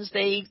situations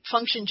they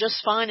function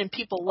just fine and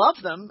people love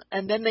them,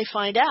 and then they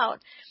find out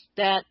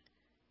that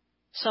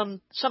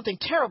something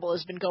terrible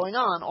has been going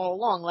on all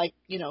along, like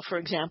for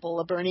example,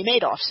 a Bernie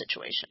Madoff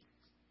situation.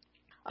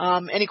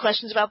 Any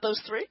questions about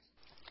those three?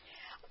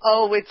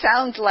 Oh, it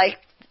sounds like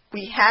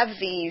we have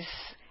these.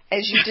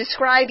 As you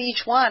describe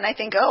each one, I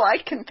think,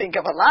 I can think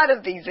of a lot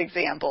of these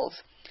examples.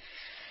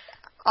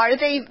 Are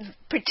they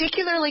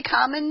particularly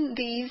common,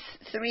 these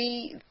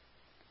three?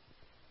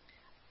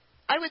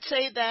 I would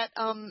say that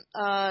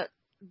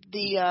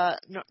the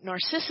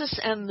Narcissus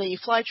and the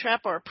flytrap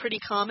are pretty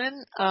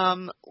common.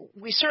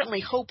 We certainly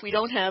hope we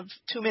don't have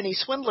too many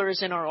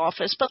swindlers in our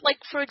office, but like,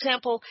 for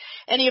example,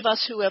 any of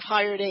us who have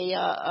hired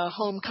a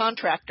home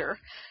contractor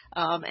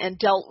and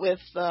dealt with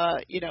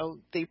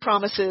the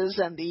promises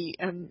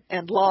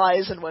and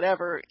lies and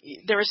whatever,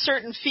 there are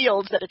certain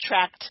fields that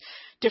attract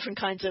different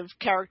kinds of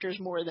characters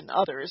more than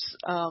others.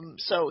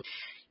 So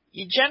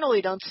you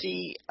generally don't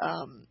see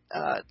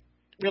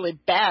really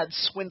bad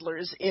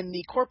swindlers in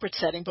the corporate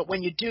setting, but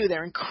when you do,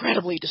 they're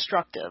incredibly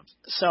destructive.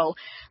 So,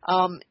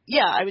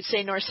 I would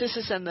say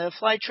Narcissus and the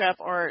flytrap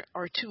are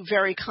two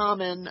very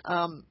common.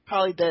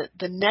 Probably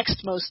the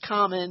next most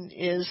common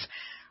is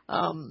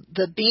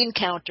the bean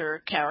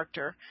counter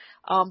character.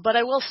 But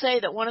I will say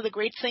that one of the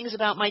great things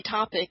about my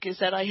topic is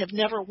that I have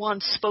never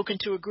once spoken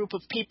to a group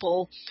of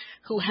people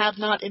who have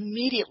not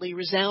immediately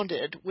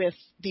resounded with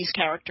these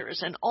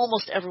characters, and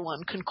almost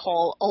everyone can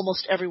call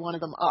almost every one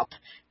of them up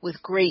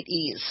with great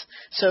ease.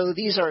 So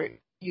these are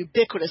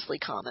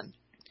ubiquitously common.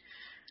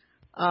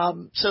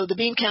 So the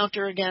bean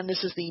counter, again,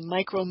 this is the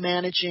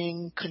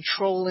micromanaging,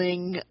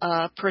 controlling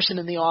person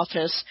in the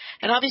office.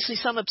 And obviously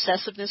some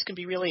obsessiveness can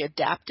be really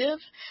adaptive,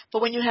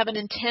 but when you have an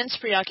intense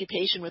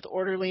preoccupation with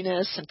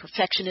orderliness and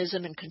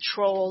perfectionism and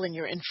control, and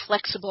you're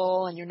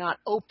inflexible and you're not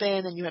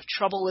open and you have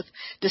trouble with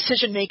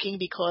decision making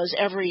because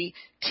every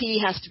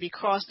T has to be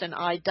crossed and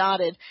I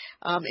dotted,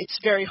 it's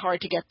very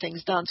hard to get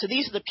things done. So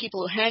these are the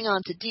people who hang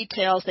on to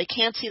details. They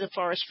can't see the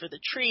forest for the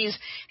trees.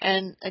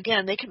 And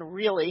again, they can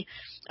really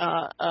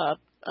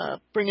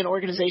bring an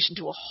organization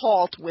to a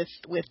halt with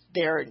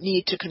their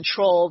need to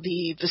control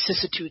the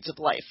vicissitudes of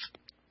life.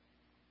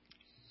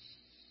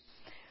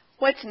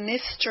 What's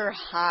Mr.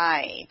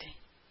 Hyde?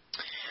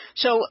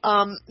 So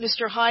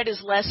Mr. Hyde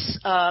is less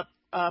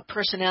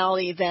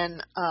personality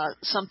than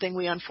something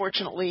we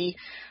unfortunately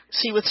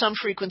see with some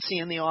frequency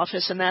in the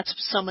office, and that's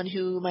someone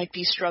who might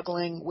be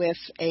struggling with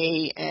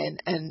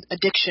an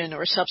addiction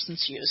or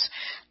substance use.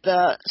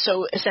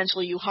 So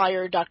essentially you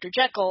hire Dr.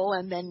 Jekyll,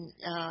 and then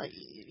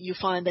you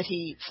find that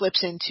he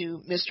flips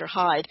into Mr.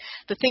 Hyde.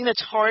 The thing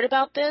that's hard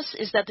about this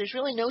is that there's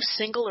really no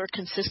single or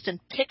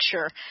consistent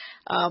picture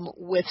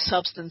with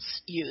substance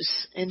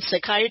use. In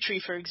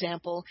psychiatry, for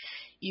example,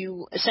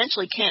 you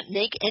essentially can't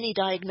make any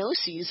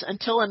diagnoses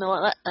until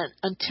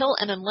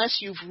and unless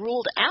you've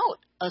ruled out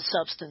a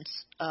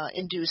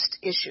substance-induced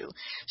issue.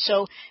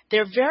 So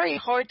they're very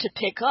hard to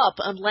pick up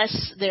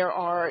unless there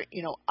are,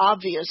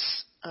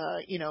 obvious,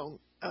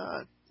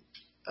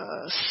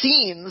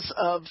 scenes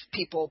of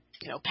people,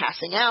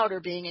 passing out or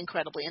being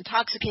incredibly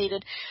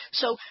intoxicated.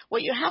 So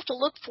what you have to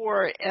look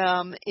for,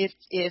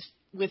 if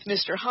with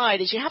Mr. Hyde,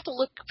 is you have to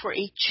look for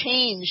a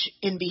change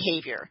in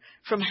behavior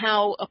from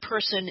how a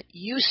person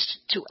used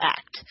to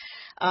act.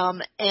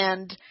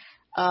 And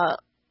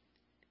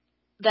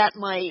that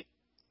might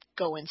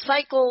go in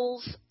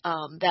cycles,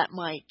 that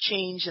might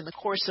change in the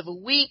course of a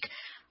week,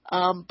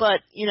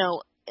 but,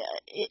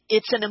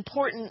 it's an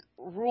important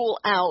rule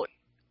out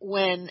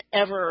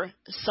whenever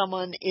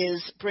someone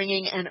is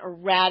bringing an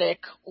erratic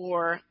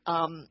or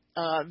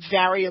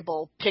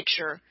variable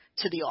picture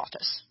to the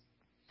office.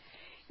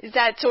 Is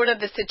that sort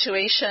of the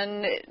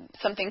situation?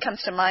 Something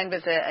comes to mind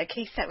was a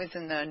case that was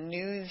in the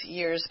news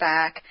years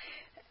back.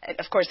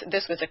 Of course,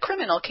 this was a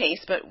criminal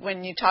case, but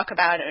when you talk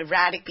about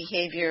erratic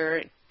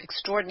behavior,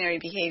 extraordinary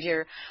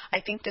behavior,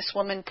 I think this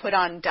woman put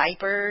on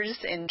diapers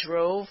and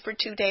drove for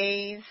 2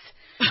 days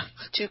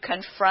to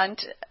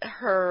confront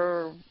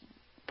her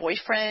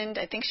boyfriend.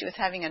 I think she was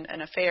having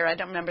an affair. I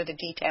don't remember the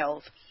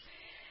details.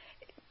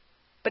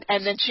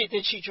 And then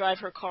did she drive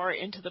her car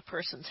into the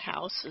person's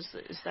house?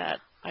 Is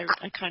that I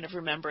kind of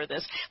remember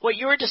this. What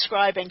you're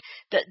describing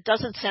that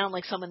doesn't sound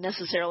like someone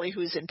necessarily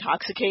who's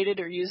intoxicated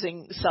or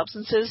using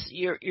substances.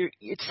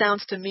 It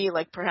sounds to me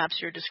like perhaps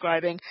you're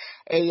describing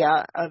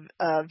a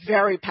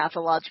very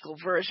pathological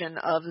version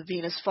of the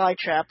Venus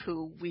flytrap,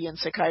 who we in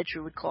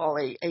psychiatry would call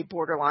a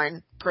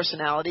borderline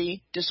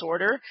personality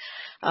disorder.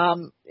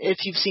 If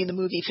you've seen the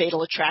movie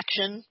Fatal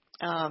Attraction,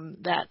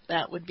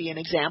 that would be an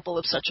example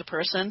of such a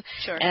person.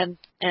 Sure.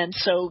 And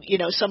so,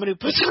 someone who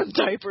puts on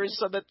diapers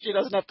so that she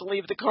doesn't have to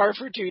leave the car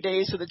for 2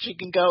 days so that she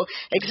can go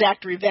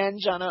exact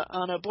revenge on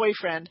a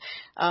boyfriend.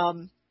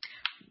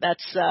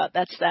 That's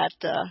that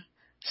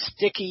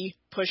sticky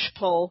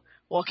push-pull,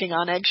 walking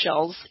on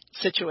eggshells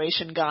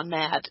situation gone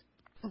mad.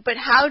 But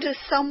how does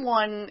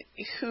someone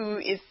who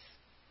is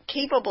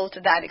capable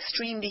to that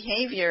extreme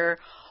behavior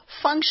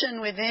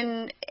function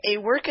within a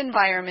work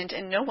environment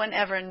and no one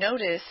ever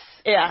notice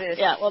this?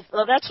 Yeah. Well,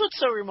 that's what's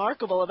so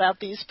remarkable about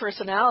these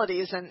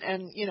personalities, and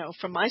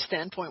from my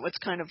standpoint, what's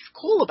kind of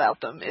cool about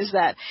them is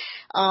that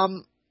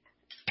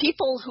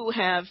people who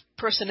have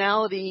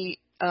personality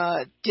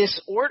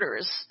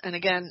disorders, and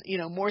again,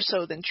 more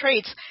so than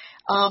traits,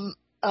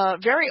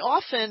 very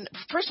often,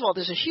 first of all,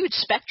 there's a huge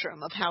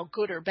spectrum of how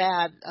good or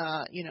bad,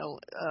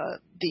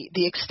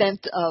 the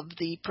extent of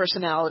the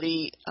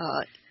personality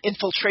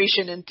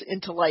infiltration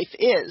into life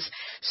is.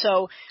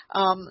 So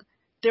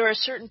there are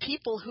certain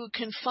people who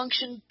can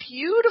function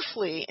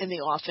beautifully in the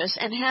office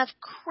and have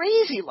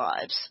crazy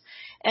lives.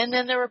 And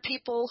then there are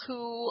people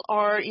who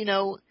are,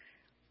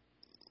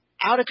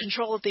 out of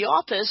control at the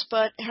office,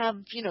 but have,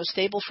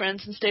 stable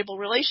friends and stable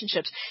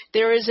relationships.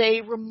 There is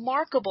a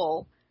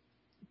remarkable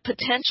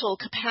potential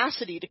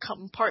capacity to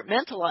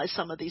compartmentalize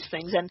some of these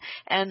things,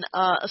 and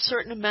a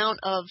certain amount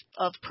of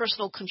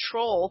personal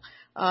control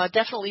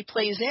definitely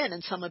plays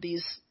in some of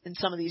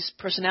these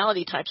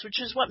personality types,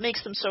 which is what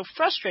makes them so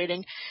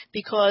frustrating,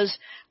 because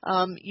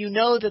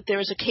that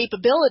there's a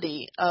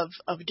capability of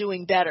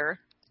doing better,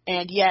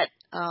 and yet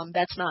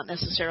that's not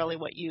necessarily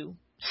what you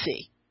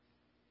see.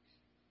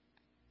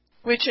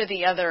 Which are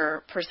the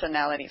other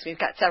personalities? We've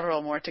got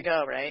several more to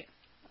go, right?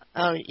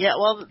 Oh, yeah.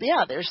 Well,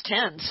 yeah, there's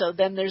 10. So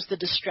then there's the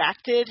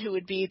distracted, who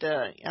would be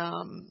the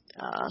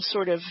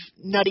sort of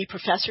nutty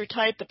professor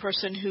type, the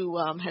person who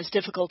has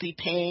difficulty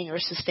paying or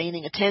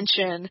sustaining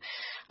attention.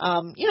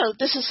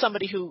 This is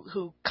somebody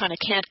who kind of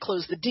can't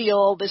close the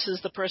deal. This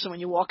is the person when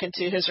you walk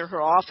into his or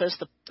her office,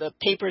 the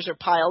papers are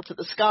piled to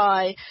the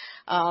sky.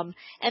 And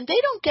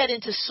they don't get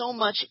into so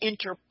much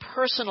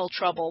interpersonal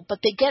trouble, but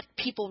they get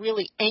people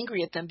really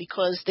angry at them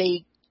because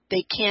they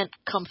can't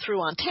come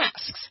through on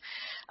tasks.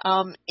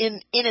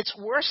 In its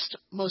worst,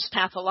 most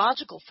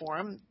pathological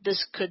form,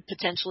 this could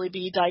potentially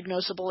be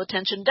diagnosable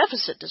attention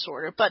deficit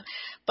disorder. But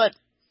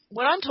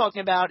what I'm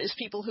talking about is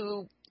people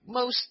who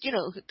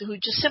who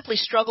just simply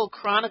struggle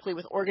chronically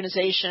with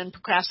organization,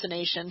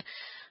 procrastination,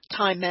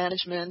 time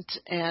management,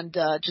 and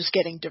just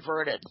getting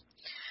diverted.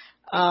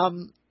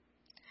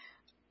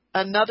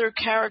 Another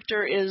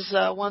character is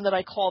one that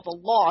I call the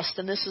lost,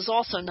 and this is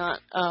also not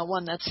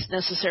one that's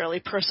necessarily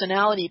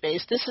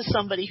personality-based. This is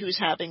somebody who's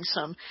having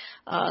some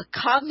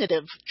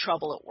cognitive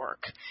trouble at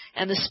work.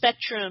 And the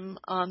spectrum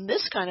on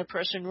this kind of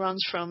person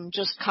runs from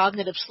just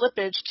cognitive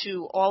slippage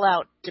to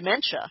all-out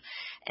dementia.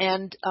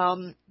 And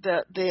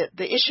the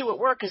issue at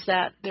work is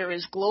that there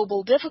is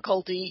global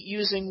difficulty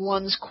using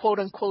one's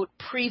quote-unquote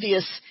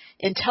previous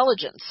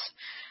intelligence.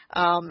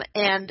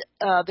 And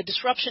the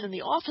disruption in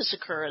the office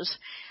occurs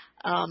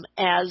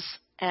as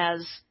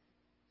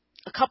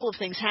a couple of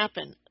things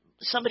happen.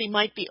 Somebody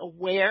might be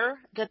aware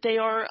that they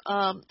are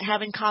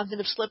having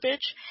cognitive slippage,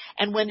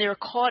 and when they're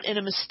caught in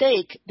a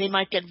mistake, they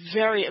might get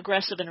very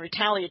aggressive and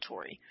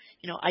retaliatory.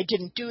 I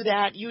didn't do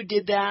that, you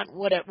did that,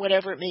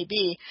 whatever it may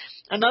be.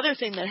 Another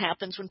thing that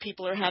happens when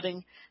people are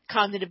having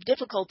cognitive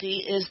difficulty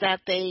is that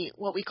they,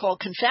 what we call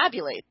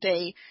confabulate.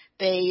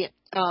 They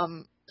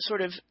sort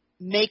of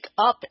make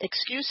up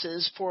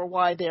excuses for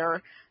why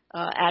they're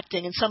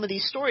acting, and some of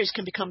these stories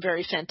can become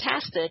very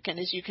fantastic, and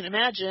as you can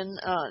imagine,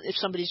 if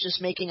somebody's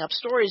just making up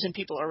stories and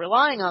people are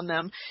relying on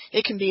them,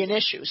 it can be an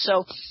issue.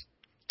 So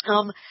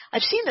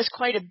I've seen this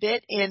quite a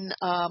bit in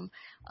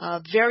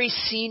very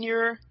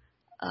senior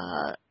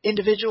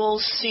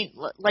individuals,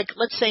 like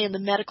let's say in the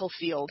medical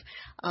field,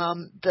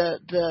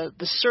 the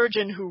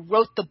surgeon who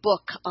wrote the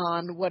book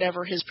on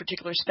whatever his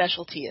particular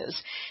specialty is,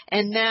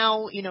 and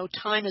now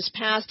time has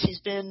passed. He's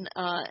been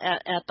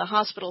at the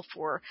hospital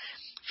for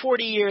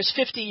 40 years,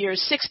 50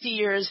 years, 60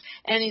 years,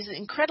 and he's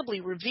incredibly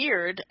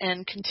revered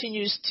and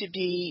continues to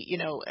be,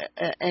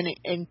 an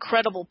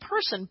incredible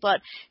person,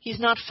 but he's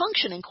not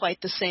functioning quite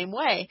the same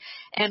way.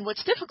 And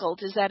what's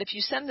difficult is that if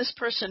you send this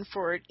person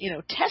for,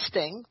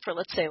 testing for,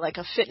 let's say, like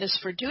a fitness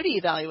for duty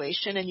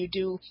evaluation, and you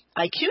do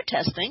IQ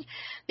testing,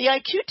 the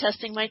IQ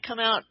testing might come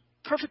out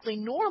perfectly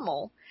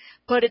normal,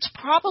 but it's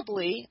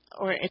probably,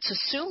 or it's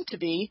assumed to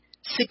be,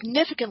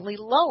 significantly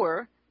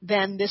lower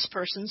than this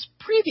person's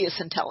previous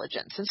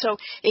intelligence. And so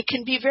it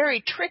can be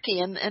very tricky,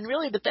 and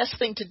really the best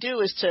thing to do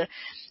is to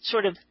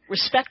sort of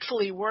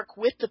respectfully work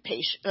with the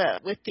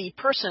patient, with the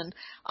person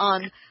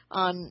on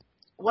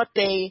what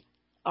they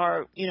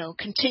are,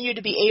 continue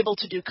to be able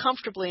to do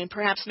comfortably, and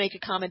perhaps make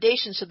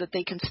accommodations so that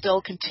they can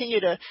still continue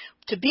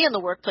to be in the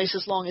workplace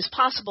as long as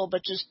possible,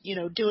 but just,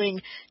 doing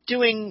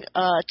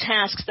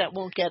tasks that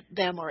won't get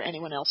them or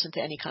anyone else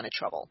into any kind of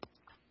trouble.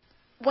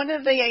 One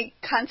of the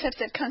concepts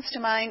that comes to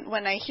mind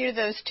when I hear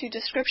those two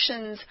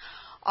descriptions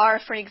are,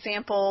 for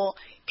example,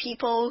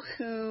 people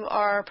who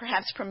are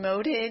perhaps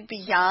promoted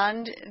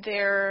beyond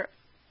their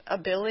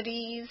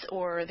abilities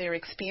or their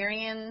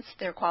experience,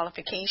 their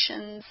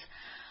qualifications.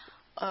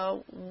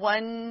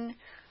 One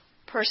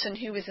person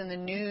who was in the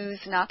news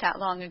not that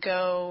long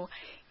ago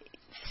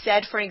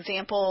said, for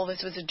example,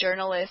 this was a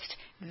journalist,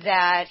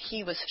 that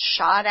he was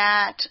shot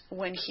at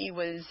when he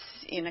was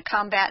in a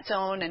combat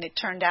zone, and it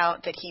turned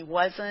out that he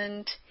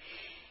wasn't.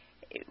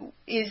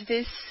 Is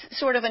this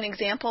sort of an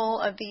example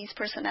of these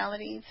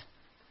personalities?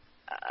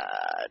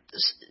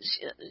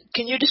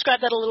 Can you describe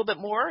that a little bit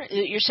more?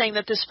 You're saying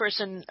that this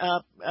person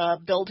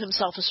billed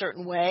himself a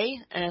certain way,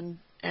 and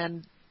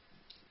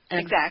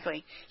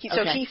exactly. Okay.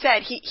 So he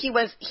said he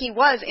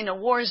was in a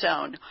war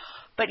zone,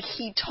 but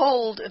he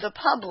told the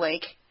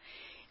public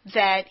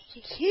that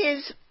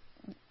his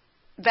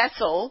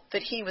vessel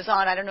that he was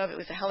on, I don't know if it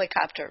was a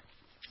helicopter.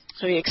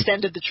 So he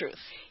extended the truth.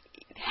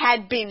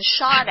 Had been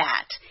shot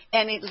at,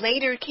 and it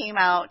later came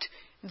out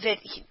that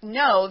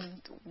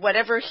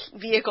whatever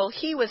vehicle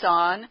he was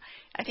on,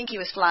 I think he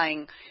was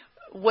flying,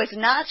 was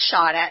not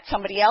shot at.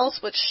 Somebody else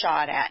was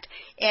shot at.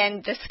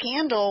 And the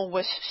scandal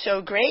was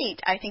so great,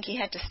 I think he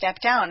had to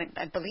step down.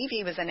 I believe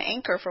he was an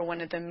anchor for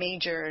one of the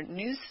major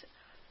news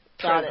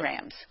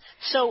programs.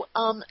 So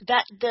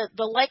that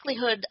the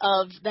likelihood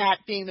of that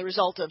being the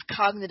result of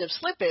cognitive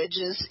slippage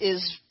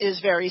is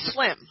very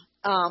slim.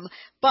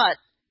 But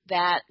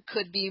that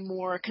could be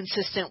more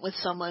consistent with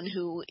someone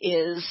who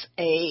is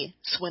a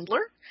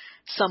swindler,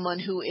 someone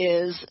who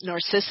is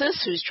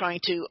narcissist, who's trying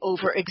to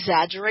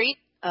over-exaggerate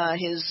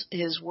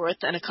his worth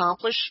and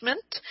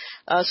accomplishment,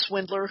 a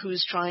swindler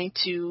who's trying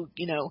to,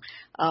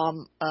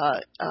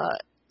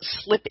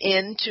 slip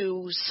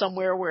into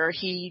somewhere where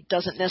he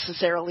doesn't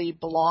necessarily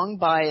belong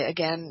by,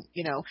 again,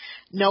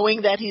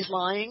 knowing that he's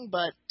lying,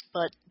 but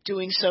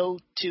doing so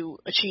to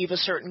achieve a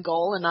certain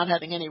goal and not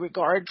having any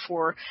regard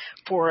for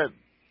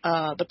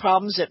the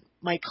problems it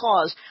might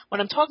cause.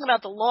 When I'm talking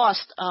about the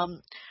lost,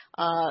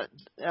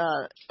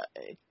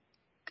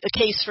 a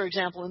case, for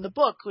example, in the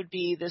book would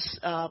be this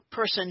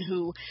person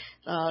who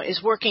is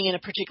working in a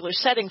particular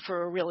setting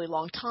for a really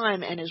long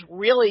time and is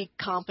really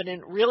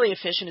competent, really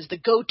efficient, is the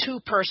go-to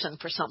person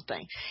for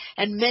something.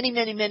 And many,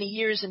 many, many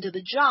years into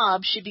the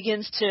job, she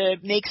begins to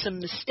make some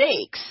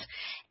mistakes,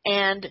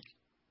 and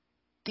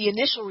the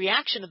initial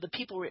reaction of the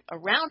people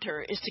around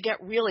her is to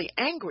get really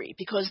angry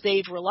because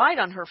they've relied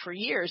on her for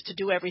years to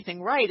do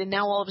everything right, and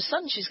now all of a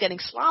sudden she's getting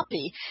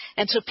sloppy.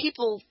 And so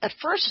people at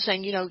first are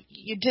saying,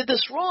 you did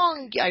this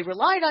wrong, I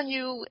relied on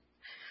you,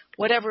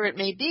 whatever it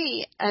may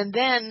be. And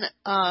then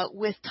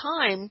with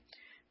time,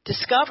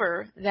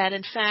 discover that,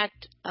 in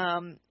fact,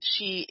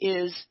 she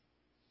is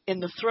in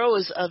the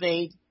throes of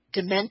a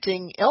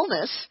dementing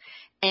illness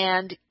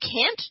and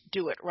can't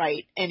do it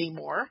right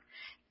anymore,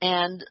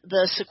 and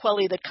the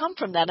sequelae that come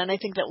from that. And I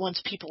think that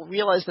once people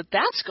realize that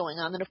that's going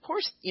on, then of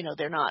course,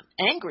 they're not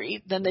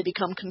angry, then they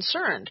become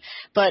concerned.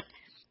 But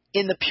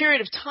in the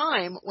period of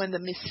time when the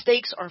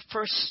mistakes are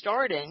first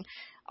starting,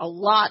 a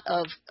lot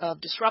of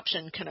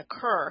disruption can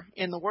occur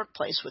in the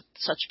workplace with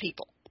such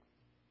people.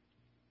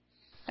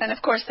 And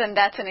of course, then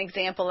that's an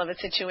example of a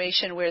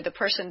situation where the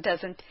person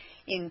doesn't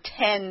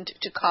intend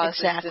to cause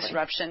this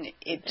disruption.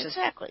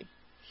 Exactly.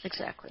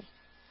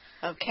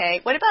 Okay.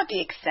 What about the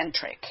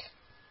eccentric?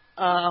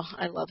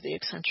 I love the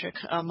eccentric,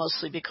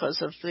 mostly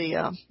because of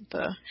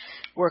the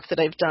work that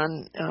I've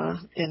done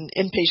in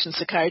inpatient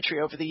psychiatry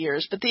over the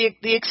years. But the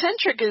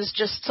eccentric is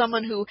just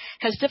someone who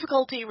has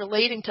difficulty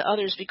relating to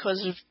others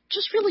because of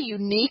just really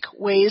unique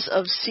ways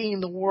of seeing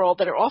the world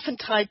that are often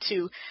tied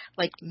to,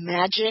 like,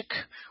 magic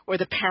or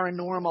the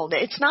paranormal.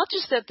 It's not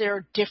just that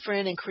they're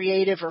different and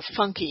creative or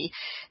funky,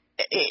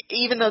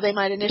 even though they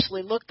might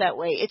initially look that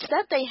way. It's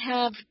that they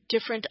have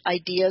different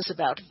ideas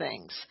about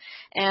things.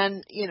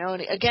 And,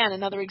 again,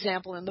 another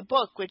example in the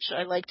book, which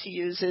I like to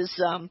use, is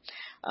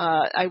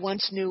I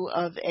once knew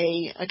of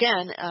a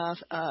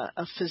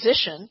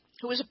physician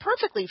who was a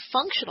perfectly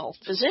functional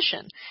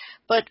physician,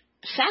 but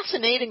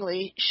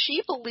fascinatingly,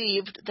 she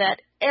believed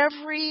that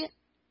every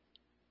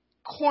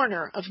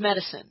corner of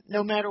medicine,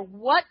 no matter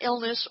what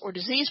illness or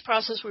disease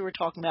process we were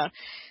talking about,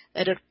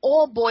 that it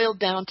all boiled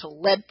down to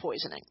lead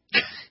poisoning.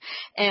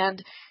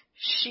 And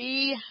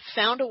she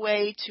found a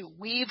way to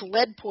weave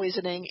lead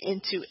poisoning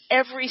into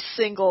every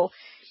single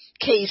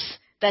case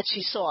that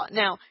she saw.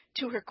 Now,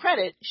 to her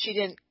credit, she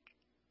didn't,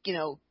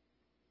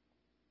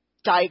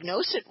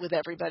 diagnose it with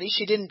everybody.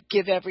 She didn't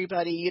give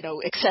everybody,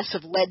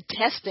 excessive lead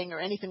testing or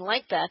anything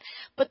like that.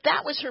 But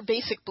that was her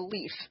basic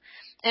belief.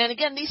 And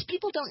again, these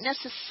people don't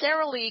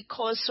necessarily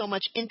cause so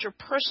much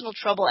interpersonal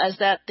trouble as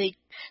that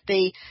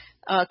they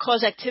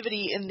cause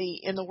activity in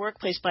the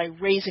workplace by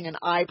raising an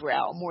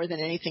eyebrow more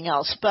than anything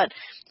else. But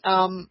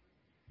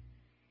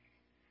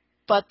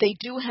they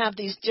do have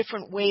these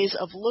different ways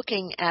of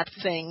looking at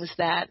things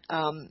that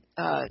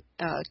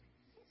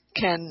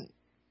can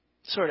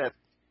sort of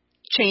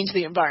change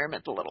the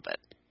environment a little bit.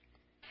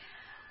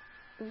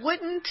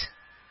 Wouldn't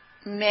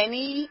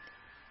many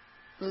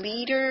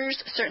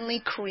leaders, certainly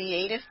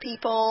creative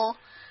people,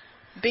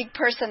 big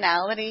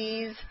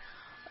personalities,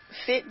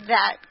 fit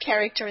that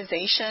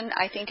characterization?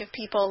 I think of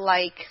people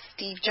like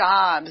Steve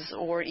Jobs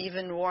or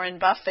even Warren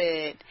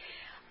Buffett,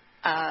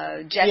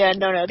 Jeff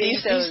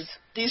Bezos.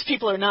 These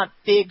people are not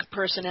big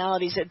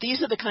personalities.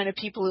 These are the kind of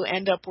people who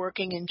end up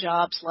working in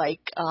jobs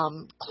like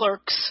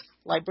clerks,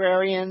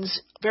 librarians,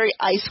 very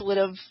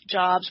isolative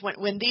jobs.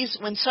 When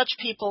such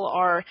people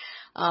are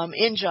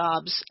in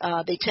jobs,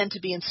 they tend to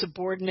be in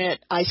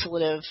subordinate,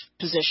 isolative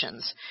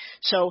positions.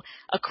 So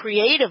a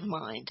creative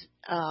mind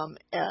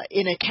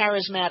in a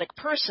charismatic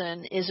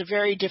person is a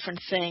very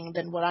different thing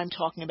than what I'm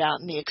talking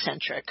about in the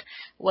eccentric.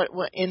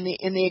 In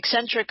the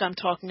eccentric, I'm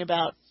talking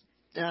about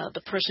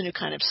the person who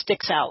kind of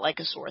sticks out like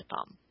a sore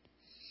thumb.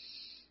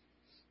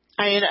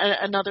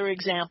 Another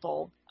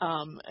example,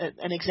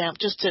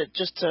 just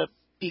to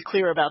be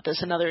clear about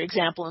this, another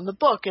example in the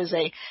book is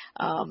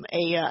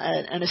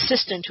an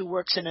assistant who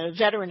works in a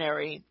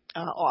veterinary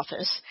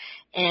office,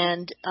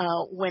 and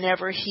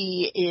whenever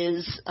he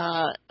is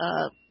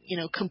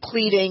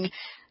completing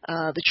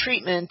the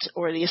treatment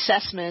or the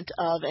assessment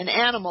of an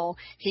animal,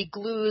 he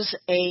glues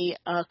a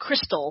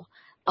crystal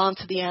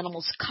onto the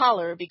animal's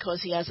collar because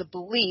he has a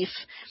belief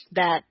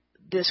that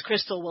this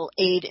crystal will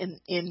aid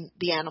in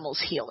the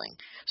animal's healing.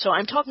 So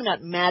I'm talking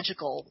about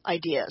magical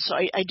ideas. So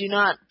I do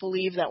not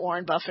believe that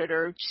Warren Buffett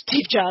or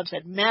Steve Jobs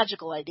had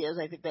magical ideas.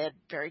 I think they had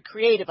very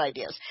creative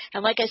ideas.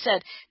 And like I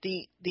said,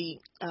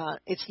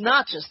 it's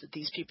not just that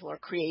these people are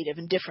creative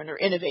and different or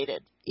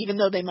innovative, even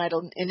though they might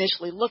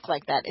initially look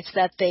like that. It's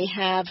that they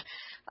have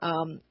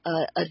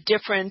a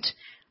different,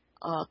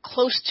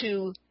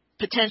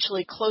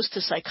 potentially close to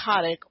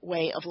psychotic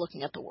way of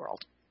looking at the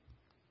world.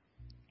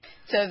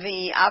 So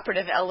the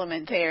operative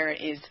element there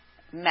is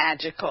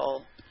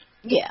magical.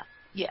 Yeah.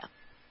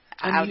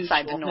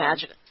 Outside the norm.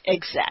 Magic.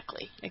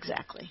 Exactly.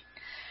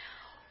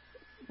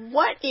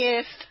 What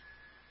if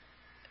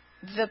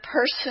the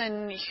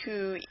person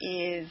who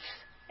is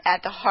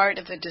at the heart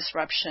of the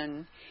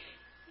disruption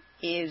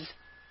is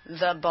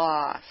the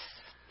boss?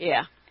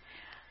 Yeah.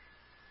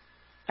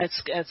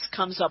 It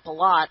comes up a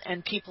lot,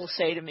 and people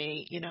say to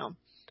me,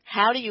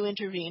 how do you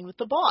intervene with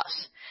the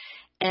boss?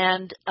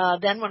 And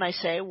then when I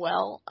say,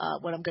 what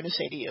I'm going to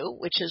say to you,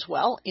 which is,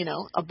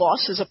 a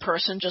boss is a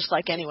person just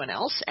like anyone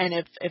else, and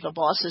if a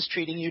boss is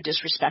treating you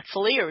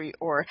disrespectfully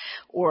or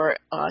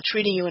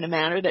treating you in a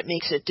manner that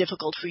makes it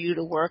difficult for you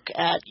to work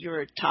at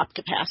your top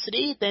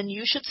capacity, then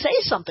you should say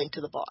something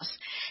to the boss.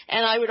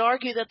 And I would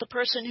argue that the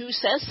person who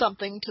says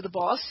something to the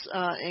boss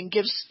and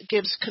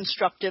gives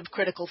constructive,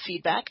 critical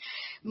feedback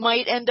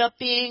might end up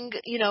being,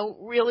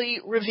 really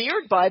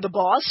revered by the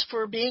boss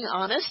for being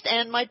honest,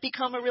 and might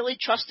become a really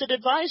trusted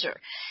advisor supervisor.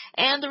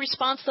 And the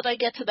response that I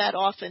get to that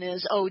often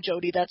is, oh,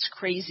 Jody, that's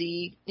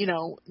crazy.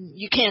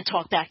 You can't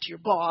talk back to your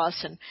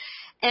boss.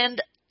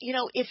 And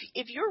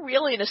if you're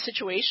really in a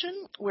situation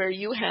where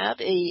you have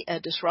a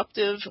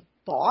disruptive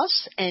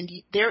boss and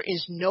there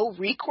is no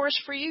recourse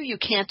for you, you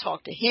can't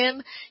talk to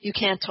him, you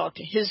can't talk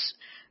to his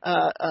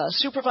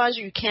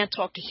supervisor, you can't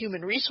talk to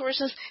human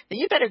resources, then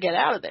you better get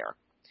out of there,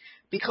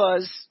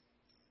 because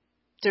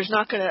there's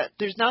not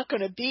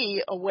going to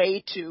be a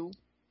way to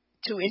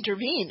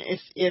intervene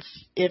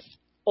if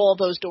all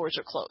those doors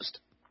are closed.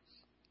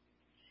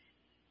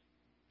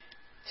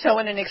 So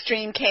in an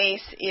extreme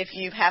case, if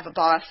you have a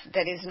boss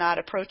that is not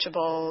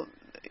approachable,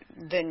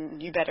 then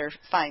you better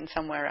find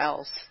somewhere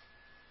else.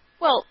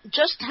 Well,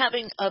 just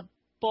having a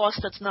boss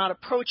that's not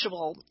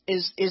approachable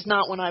is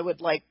not when I would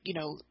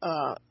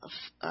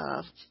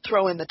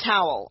throw in the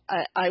towel.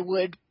 I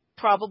would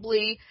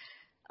probably,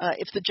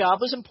 if the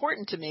job was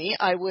important to me,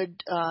 I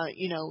would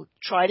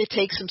try to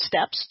take some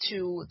steps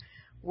to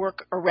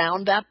work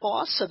around that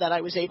boss so that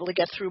I was able to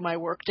get through my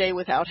workday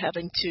without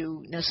having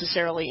to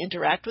necessarily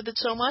interact with it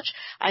so much.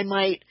 I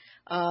might,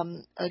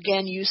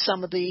 again, use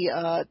some of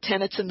the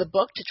tenets in the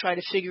book to try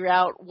to figure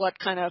out what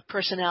kind of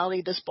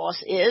personality this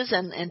boss is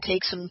and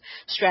take some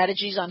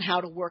strategies on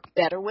how to work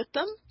better with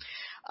them.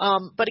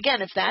 But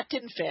again, if that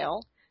didn't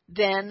fail,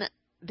 then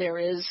there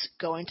is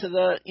going to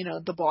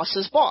the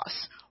boss's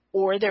boss,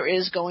 or there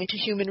is going to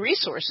human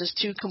resources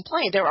to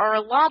complain. There are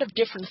a lot of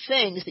different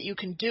things that you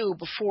can do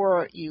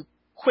before you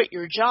quit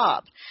your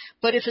job.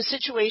 But if a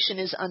situation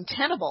is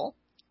untenable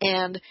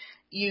and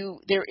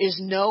there is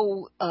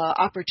no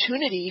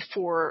opportunity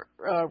for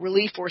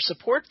relief or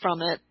support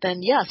from it,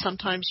 then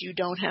sometimes you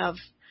don't have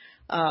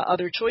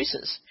other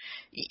choices.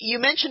 You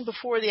mentioned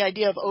before the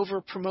idea of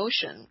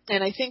over-promotion,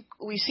 and I think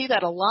we see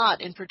that a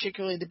lot in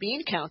particularly the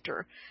bean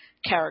counter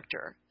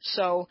character.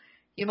 So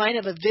you might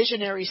have a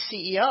visionary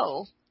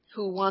CEO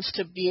who wants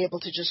to be able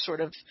to just sort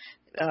of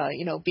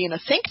be in a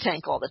think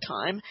tank all the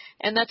time,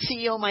 and that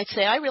CEO might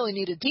say, I really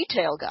need a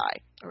detail guy,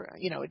 or,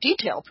 a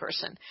detail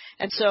person.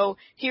 And so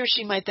he or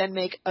she might then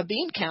make a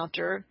bean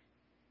counter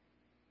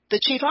the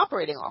chief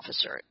operating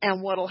officer.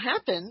 And what'll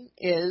happen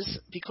is,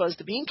 because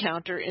the bean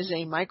counter is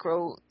a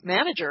micro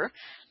manager,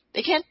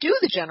 they can't do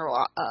the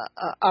general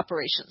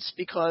operations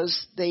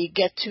because they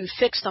get too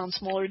fixed on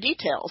smaller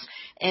details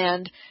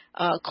and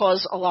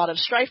cause a lot of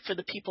strife for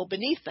the people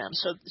beneath them.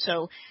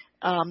 So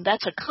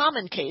that's a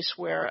common case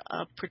where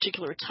a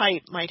particular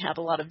type might have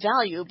a lot of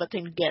value, but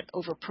then get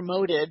over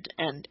promoted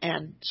and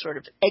sort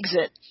of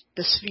exit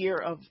the sphere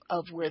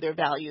of where their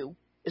value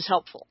is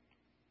helpful.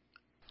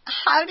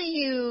 How do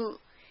you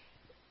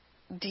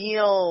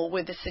deal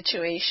with a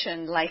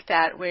situation like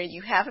that where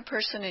you have a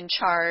person in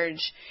charge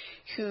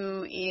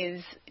who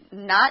is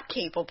not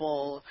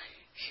capable,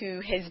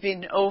 who has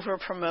been over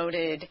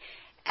promoted,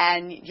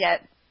 and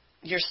yet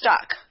you're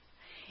stuck?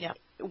 Yeah.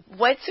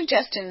 What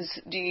suggestions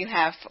do you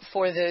have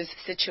for those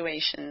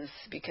situations?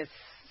 Because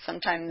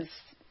sometimes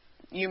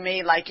you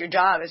may like your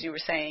job, as you were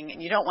saying,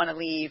 and you don't want to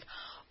leave,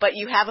 but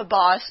you have a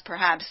boss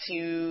perhaps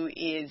who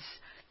is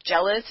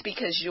jealous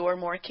because you're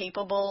more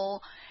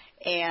capable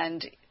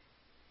and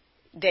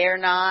they're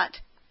not.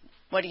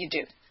 What do you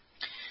do?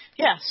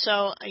 Yeah,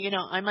 so,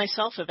 I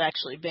myself have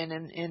actually been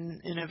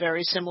in a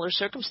very similar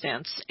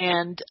circumstance.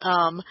 And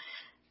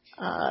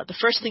the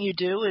first thing you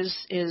do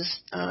is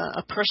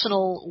a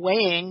personal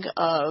weighing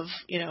of,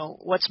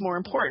 what's more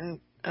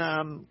important,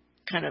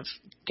 kind of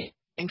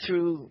getting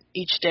through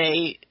each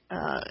day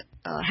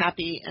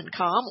happy and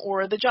calm,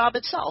 or the job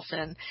itself.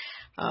 And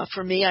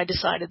for me, I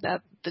decided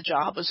that the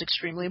job was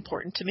extremely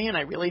important to me and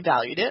I really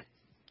valued it.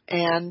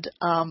 And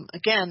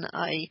again,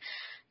 I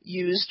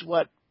used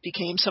what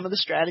became some of the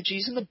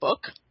strategies in the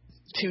book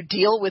to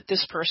deal with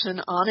this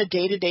person on a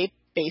day-to-day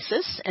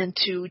basis and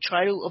to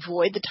try to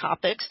avoid the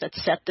topics that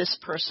set this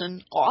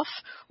person off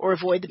or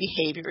avoid the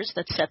behaviors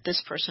that set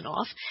this person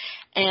off.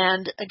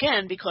 And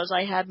again, because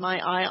I had my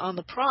eye on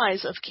the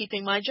prize of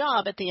keeping my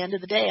job, at the end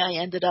of the day,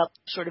 I ended up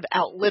sort of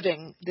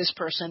outliving this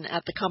person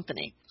at the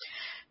company.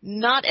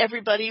 Not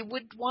everybody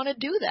would want to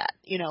do that.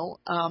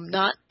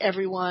 Not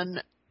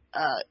everyone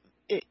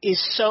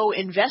is so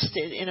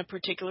invested in a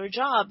particular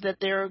job that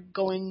they're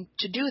going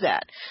to do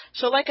that.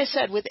 So like I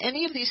said, with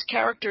any of these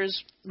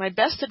characters, my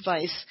best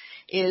advice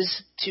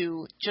is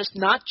to just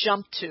not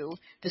jump to,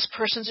 this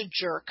person's a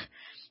jerk,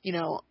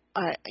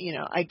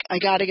 I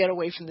got to get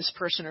away from this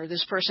person, or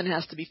this person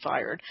has to be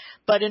fired.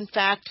 But in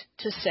fact,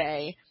 to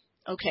say,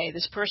 okay,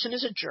 this person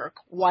is a jerk.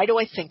 Why do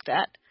I think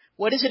that?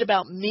 What is it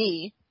about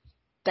me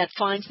that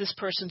finds this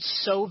person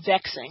so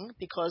vexing?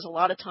 Because a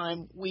lot of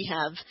time we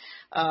have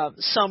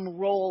some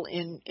role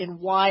in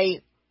why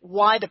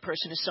the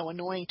person is so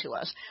annoying to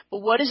us. But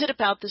what is it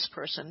about this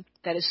person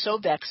that is so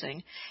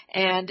vexing?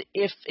 And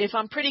if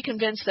I'm pretty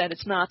convinced that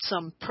it's not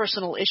some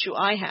personal issue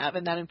I have,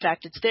 and that in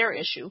fact it's their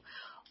issue,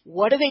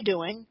 what are they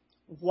doing?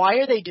 Why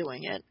are they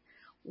doing it?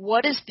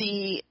 What is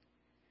the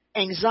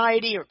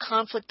anxiety or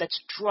conflict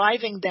that's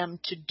driving them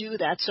to do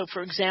that? So,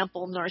 for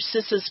example,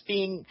 Narcissus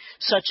being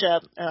such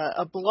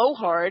a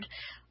blowhard,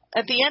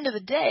 at the end of the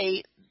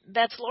day,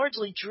 that's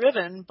largely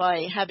driven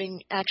by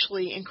having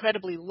actually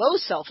incredibly low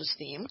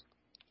self-esteem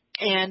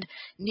and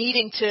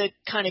needing to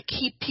kind of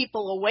keep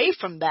people away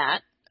from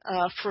that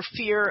for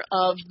fear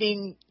of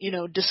being,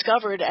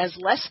 discovered as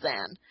less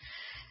than.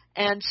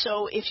 And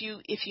so if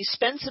you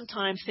spend some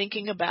time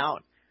thinking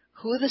about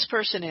who this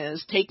person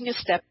is, taking a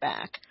step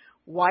back,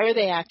 why are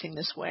they acting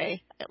this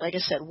way? Like I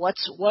said, what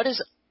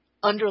is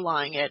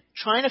underlying it?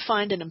 Trying to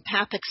find an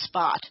empathic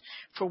spot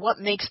for what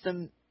makes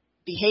them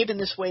behave in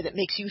this way that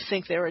makes you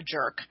think they're a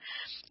jerk.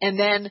 And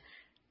then,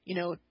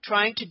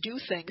 trying to do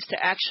things to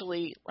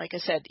actually, like I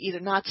said,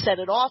 either not set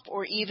it off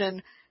or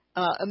even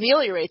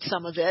ameliorate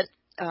some of it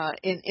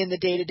in the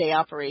day-to-day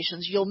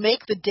operations. You'll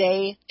make the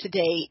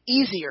day-to-day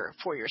easier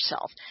for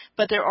yourself.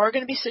 But there are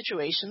going to be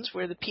situations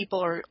where the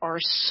people are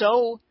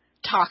so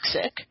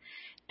toxic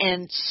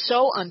and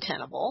so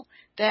untenable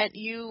that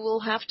you will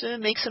have to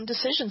make some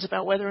decisions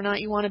about whether or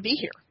not you want to be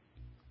here.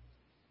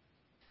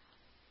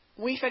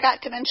 We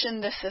forgot to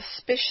mention the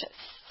suspicious.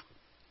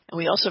 And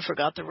we also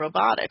forgot the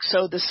robotic.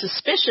 So the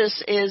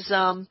suspicious is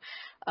the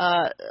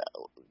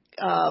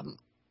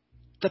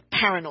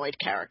paranoid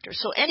character.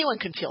 So anyone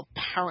can feel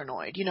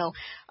paranoid.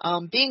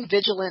 Being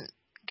vigilant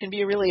can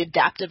be a really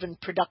adaptive and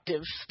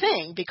productive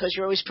thing because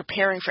you're always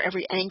preparing for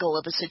every angle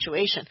of a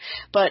situation.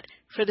 But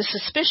for the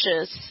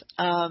suspicious,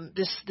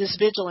 this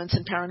vigilance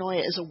and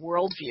paranoia is a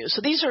worldview.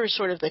 So these are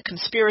sort of the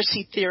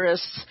conspiracy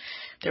theorists.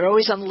 They're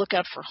always on the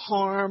lookout for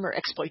harm or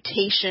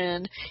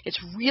exploitation. It's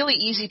really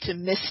easy to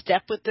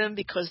misstep with them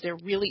because they're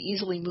really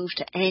easily moved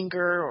to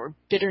anger or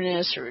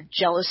bitterness or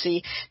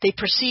jealousy. They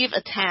perceive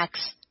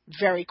attacks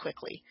very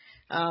quickly.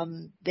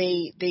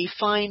 They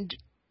find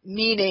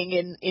meaning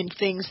in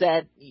things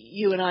that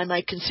you and I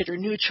might consider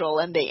neutral,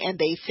 and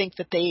they think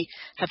that they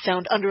have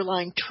found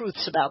underlying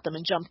truths about them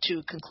and jump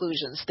to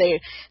conclusions.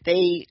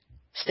 They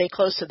stay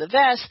close to the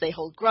vest. They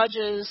hold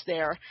grudges.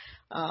 They're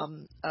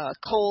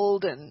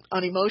cold and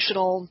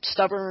unemotional,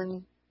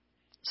 stubborn,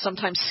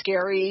 sometimes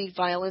scary.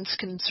 Violence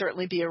can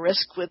certainly be a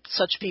risk with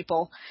such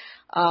people.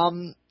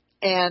 Again,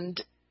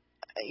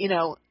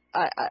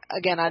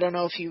 I don't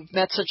know if you've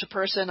met such a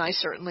person. I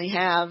certainly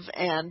have.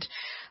 And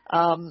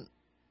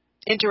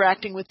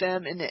interacting with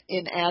them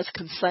in as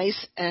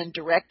concise and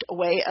direct a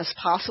way as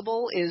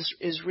possible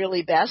is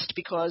really best,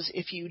 because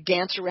if you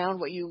dance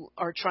around what you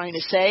are trying to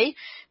say,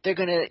 they're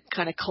going to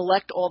kind of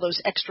collect all those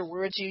extra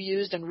words you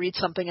used and read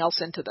something else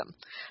into them.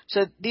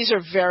 So these are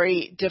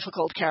very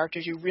difficult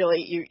characters.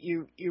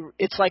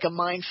 It's like a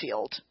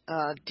minefield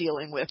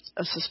dealing with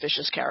a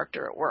suspicious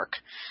character at work.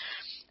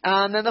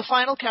 And then the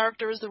final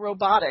character is the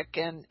robotic,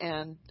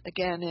 and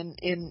again,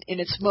 in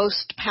its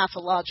most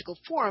pathological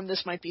form,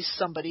 this might be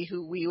somebody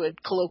who we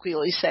would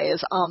colloquially say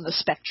is on the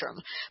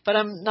spectrum. But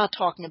I'm not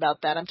talking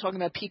about that. I'm talking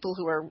about people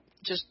who are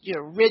just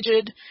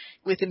rigid,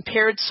 with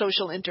impaired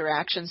social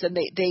interactions, and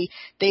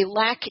they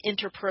lack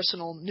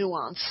interpersonal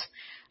nuance,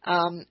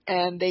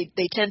 and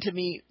they tend to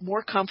be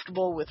more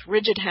comfortable with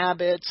rigid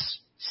habits,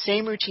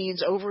 same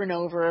routines over and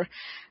over.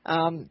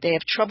 They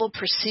have trouble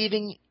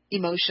perceiving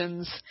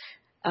emotions.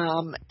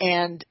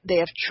 And they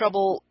have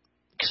trouble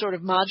sort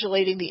of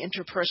modulating the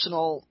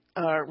interpersonal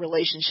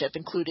relationship,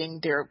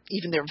 including their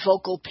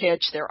vocal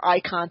pitch, their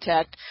eye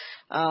contact,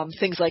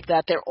 things like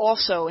that. They're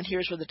also, and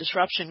here's where the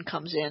disruption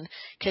comes in,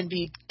 can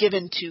be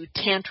given to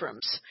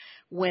tantrums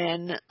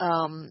when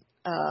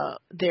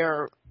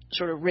their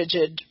sort of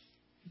rigid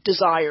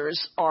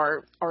desires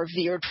are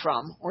veered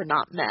from or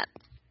not met.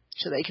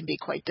 So they can be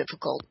quite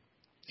difficult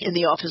in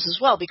the office as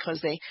well,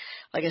 because they,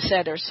 like I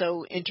said, are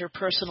so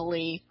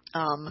interpersonally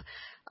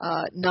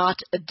not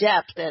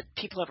adept that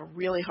people have a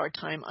really hard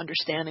time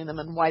understanding them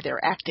and why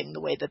they're acting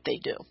the way that they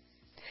do.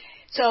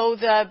 So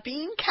the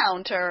bean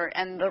counter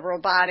and the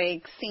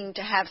robotic seem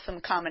to have some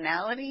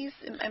commonalities.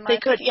 They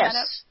could, yes.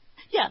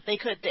 Yeah, they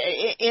could.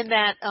 In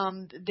that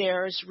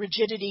there's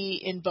rigidity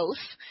in both,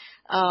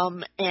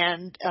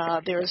 and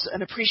there's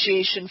an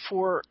appreciation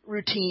for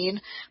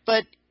routine.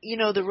 But,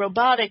 the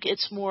robotic,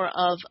 it's more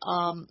of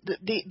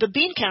the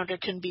bean counter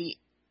can be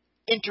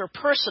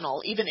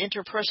interpersonal, even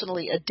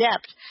interpersonally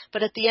adept,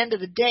 but at the end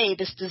of the day,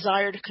 this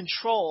desire to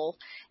control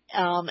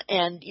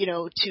and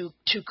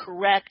to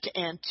correct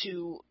and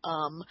to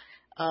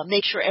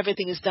make sure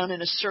everything is done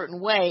in a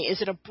certain way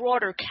is in a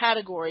broader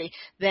category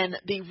than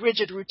the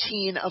rigid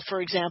routine of,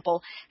 for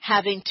example,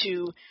 having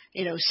to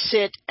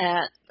sit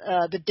at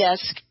the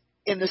desk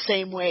in the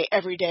same way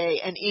every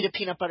day and eat a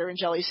peanut butter and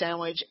jelly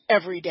sandwich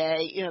every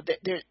day.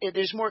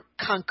 There's more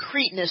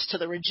concreteness to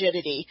the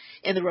rigidity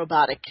in the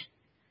robotic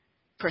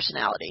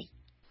personality.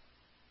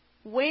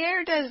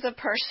 Where does the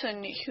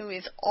person who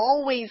is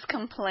always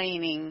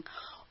complaining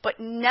but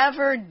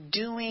never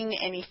doing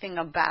anything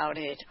about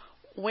it,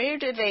 where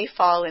do they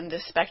fall in the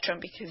spectrum?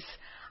 Because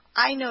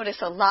I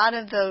notice a lot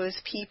of those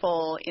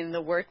people in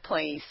the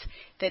workplace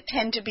that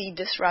tend to be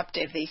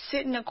disruptive. They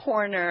sit in a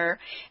corner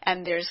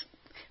and there's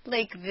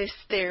like this,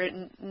 they're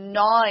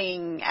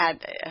gnawing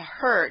at a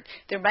hurt.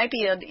 There might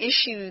be an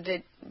issue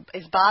that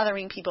is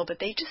bothering people, but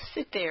they just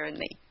sit there and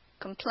they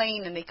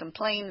complain and they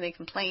complain and they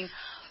complain,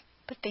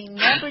 but they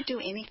never do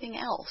anything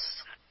else.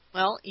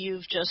 Well,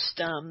 you've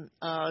just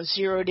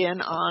zeroed in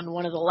on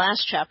one of the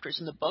last chapters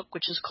in the book,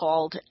 which is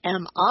called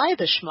 "Am I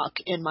the Schmuck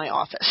in My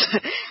Office?"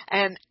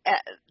 And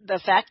the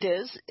fact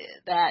is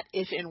that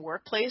if in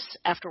workplace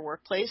after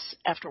workplace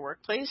after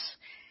workplace,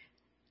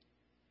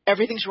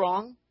 everything's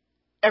wrong,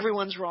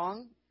 everyone's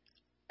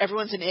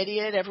an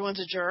idiot,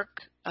 everyone's a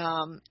jerk,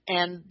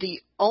 and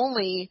the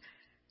only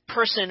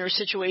person or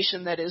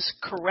situation that is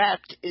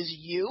correct is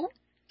you,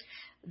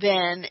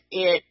 then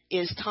it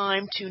is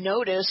time to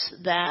notice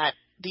that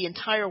the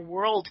entire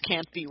world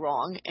can't be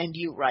wrong and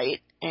you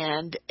right,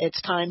 and it's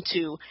time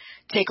to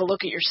take a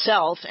look at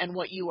yourself and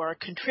what you are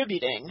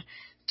contributing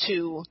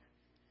to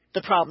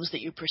the problems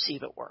that you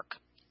perceive at work.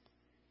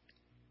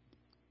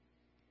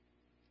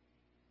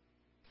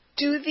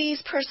 Do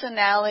these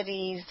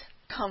personalities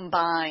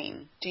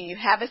combine? Do you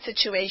have a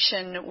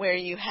situation where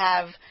you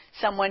have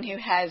someone who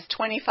has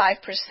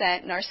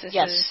 25% narcissist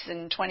Yes.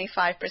 and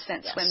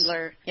 25% Yes.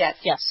 swindler? Yes.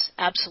 Yes,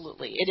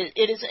 absolutely.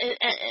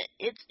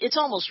 It's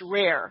almost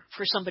rare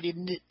for somebody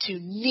to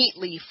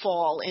neatly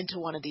fall into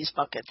one of these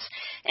buckets.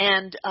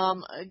 And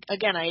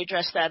again, I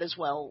address that as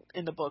well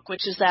in the book,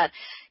 which is that,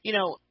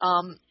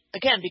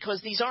 again,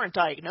 because these aren't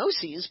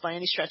diagnoses by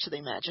any stretch of the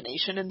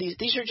imagination, and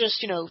these are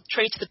just,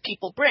 traits that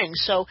people bring.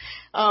 So,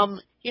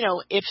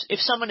 if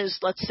someone is,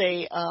 let's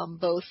say,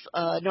 both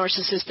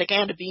narcissistic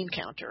and a bean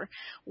counter,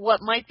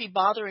 what might be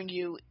bothering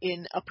you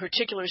in a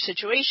particular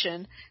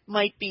situation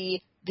might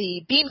be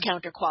the bean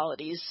counter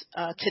qualities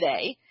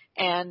today.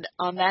 And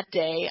on that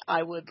day,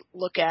 I would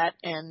look at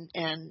and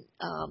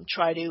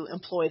try to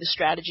employ the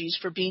strategies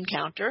for bean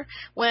counter.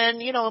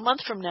 When, a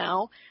month from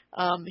now,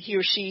 he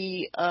or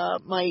she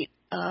might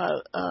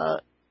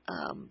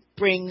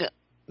bring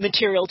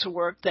material to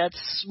work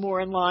that's more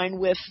in line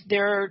with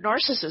their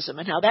narcissism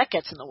and how that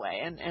gets in the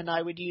way. And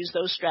I would use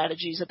those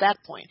strategies at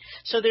that point.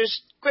 So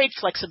there's great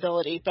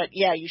flexibility, but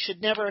yeah, you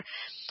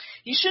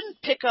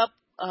shouldn't pick up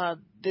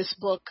this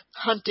book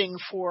hunting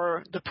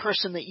for the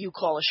person that you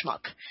call a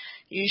schmuck.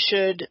 You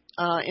should,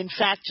 in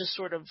fact, just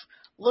sort of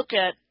look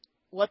at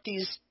what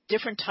these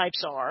different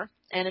types are.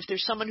 And if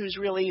there's someone who's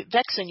really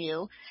vexing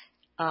you,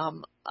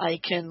 I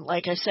can,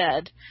 like I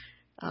said,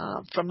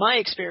 from my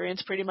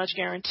experience, pretty much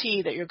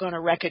guarantee that you're going to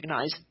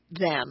recognize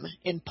them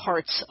in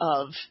parts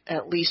of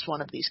at least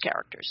one of these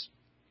characters.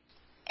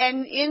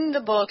 And in the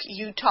book,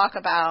 you talk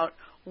about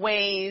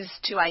ways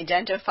to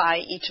identify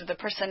each of the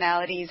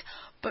personalities,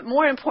 but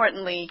more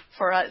importantly,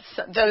 for us,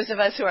 those of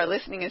us who are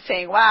listening and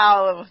saying,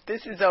 wow,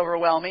 this is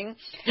overwhelming,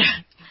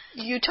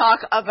 you talk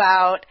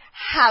about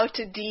how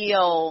to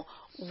deal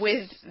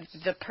with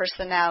the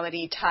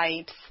personality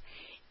types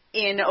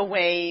in a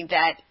way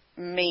that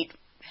may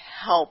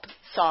help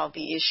solve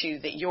the issue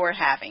that you're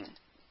having.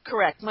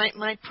 Correct.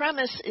 My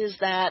premise is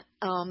that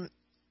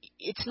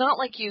it's not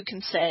like you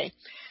can say,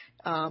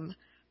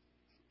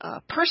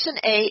 person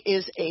A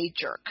is a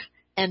jerk,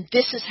 and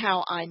this is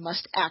how I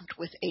must act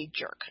with a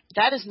jerk.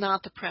 That is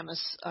not the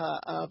premise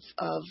of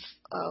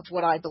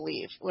what I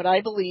believe. What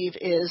I believe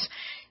is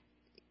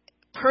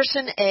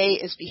person A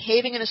is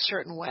behaving in a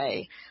certain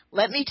way.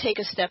 Let me take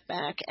a step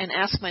back and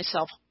ask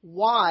myself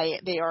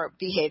why they are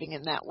behaving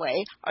in that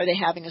way. Are they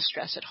having a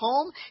stress at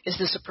home? Is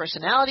this a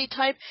personality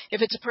type?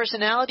 If it's a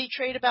personality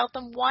trait about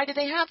them, why do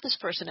they have this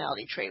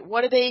personality trait?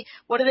 What are they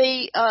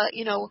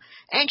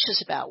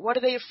anxious about? What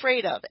are they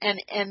afraid of? And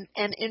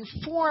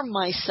inform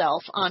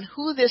myself on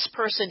who this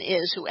person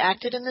is who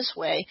acted in this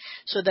way,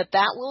 so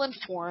that will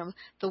inform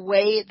the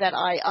way that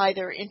I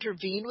either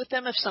intervene with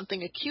them if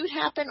something acute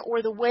happened,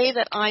 or the way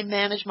that I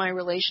manage my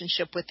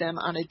relationship with them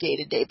on a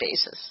day-to-day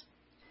basis.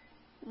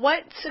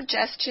 What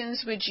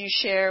suggestions would you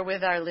share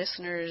with our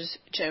listeners,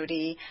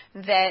 Jody,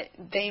 that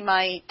they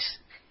might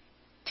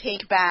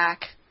take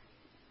back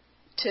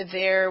to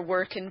their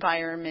work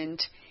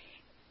environment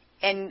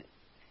and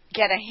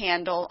get a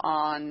handle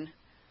on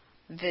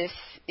this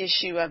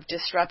issue of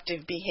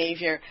disruptive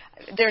behavior?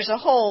 There's a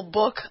whole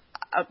book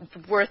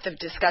worth of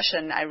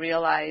discussion, I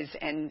realize,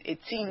 and it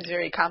seems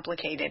very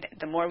complicated.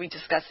 The more we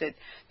discuss it,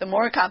 the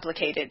more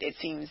complicated it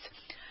seems.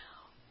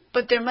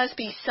 But there must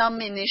be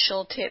some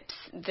initial tips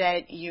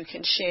that you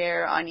can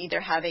share on either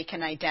how they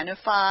can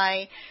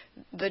identify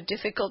the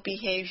difficult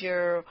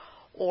behavior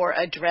or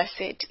address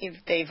it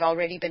if they've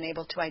already been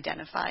able to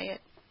identify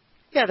it.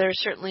 Yeah, there are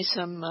certainly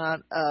some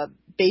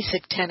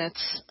basic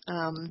tenets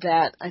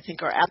that I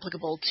think are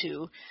applicable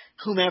to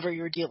whomever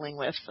you're dealing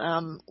with.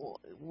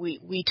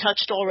 We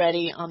touched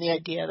already on the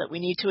idea that we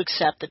need to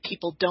accept that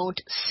people don't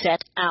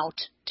set out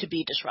to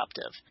be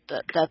disruptive.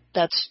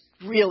 That's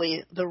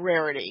really the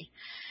rarity.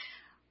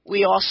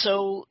 We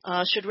also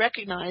should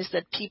recognize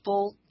that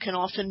people can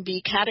often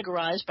be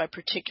categorized by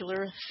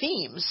particular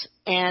themes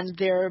and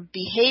their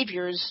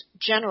behaviors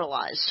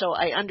generalized. So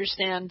I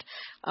understand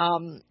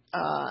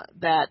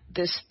that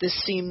this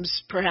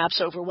seems perhaps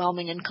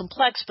overwhelming and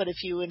complex, but if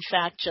you in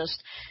fact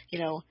just,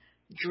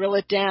 drill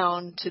it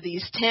down to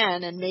these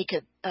 10 and make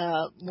it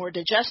more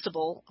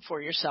digestible for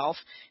yourself,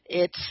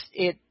 it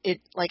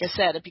like I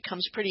said, it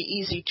becomes pretty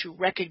easy to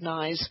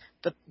recognize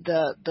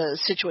the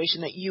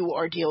situation that you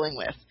are dealing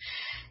with.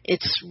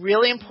 It's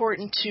really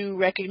important to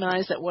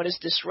recognize that what is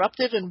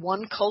disruptive in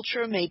one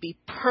culture may be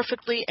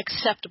perfectly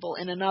acceptable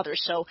in another.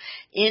 So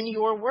in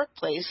your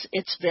workplace,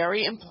 it's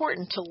very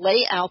important to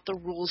lay out the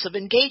rules of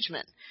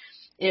engagement.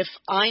 If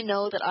I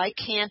know that I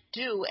can't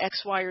do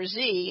X, Y, or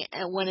Z,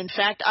 and when in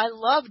fact I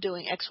love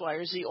doing X, Y,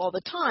 or Z all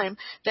the time,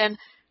 then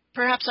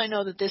perhaps I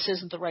know that this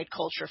isn't the right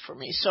culture for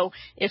me. So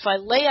if I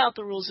lay out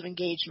the rules of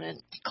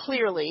engagement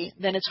clearly,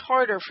 then it's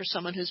harder for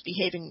someone who's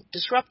behaving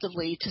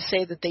disruptively to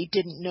say that they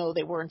didn't know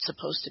they weren't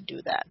supposed to do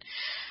that.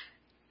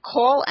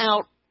 Call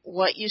out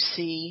what you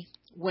see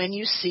when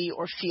you see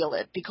or feel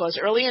it, because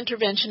early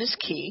intervention is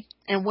key.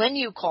 And when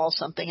you call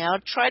something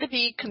out, try to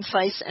be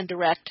concise and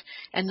direct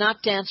and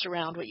not dance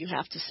around what you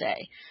have to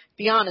say.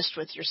 Be honest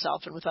with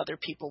yourself and with other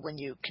people when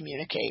you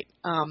communicate.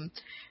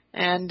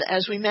 And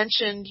as we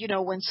mentioned,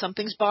 when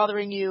something's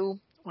bothering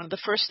you, one of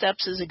the first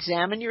steps is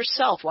examine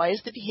yourself. Why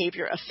is the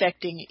behavior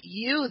affecting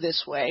you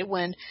this way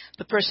when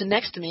the person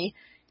next to me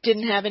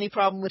didn't have any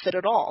problem with it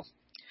at all?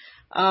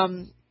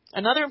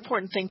 Another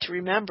important thing to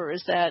remember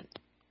is that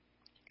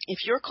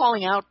if you're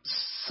calling out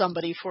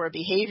somebody for a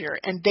behavior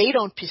and they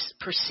don't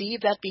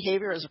perceive that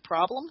behavior as a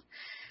problem,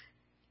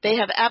 they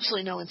have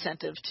absolutely no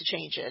incentive to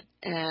change it.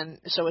 And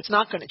so it's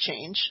not going to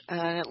change,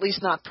 at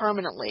least not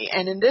permanently.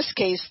 And in this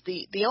case,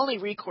 the only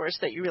recourse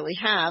that you really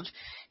have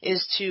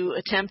is to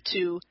attempt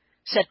to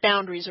set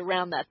boundaries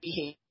around that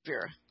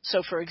behavior.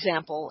 So, for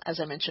example,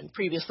 as I mentioned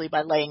previously,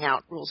 by laying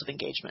out rules of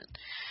engagement.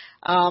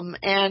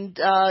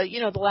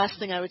 The last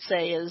thing I would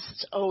say is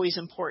it's always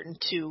important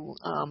to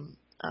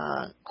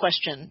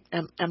question,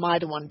 am I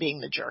the one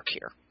being the jerk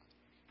here?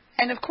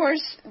 And of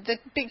course, the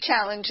big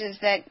challenge is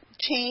that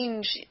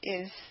change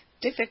is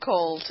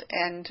difficult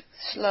and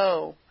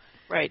slow.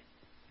 Right.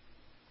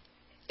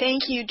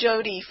 Thank you,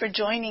 Jody, for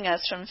joining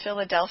us from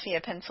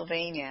Philadelphia,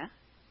 Pennsylvania.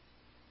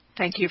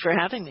 Thank you for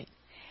having me.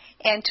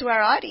 And to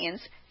our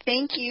audience,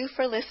 thank you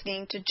for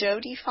listening to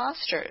Jody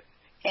Foster,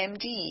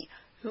 MD,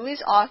 who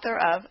is author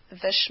of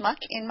The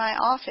Schmuck in My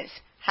Office,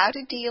 How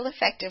to Deal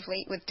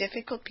Effectively with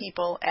Difficult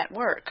People at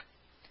Work,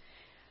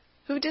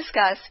 who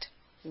discussed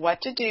what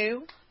to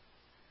do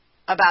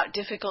about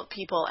difficult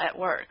people at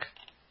work.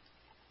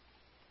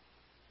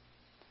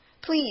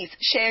 Please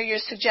share your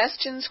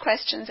suggestions,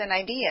 questions, and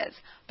ideas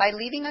by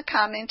leaving a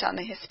comment on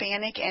the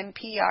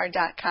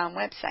HispanicMPR.com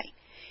website.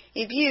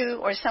 If you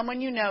or someone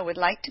you know would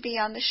like to be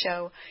on the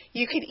show,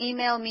 you can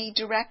email me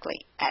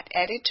directly at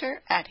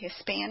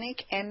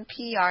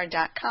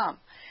editor@HispanicMPR.com.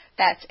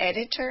 That's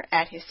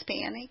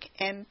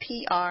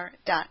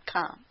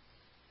editor@HispanicMPR.com.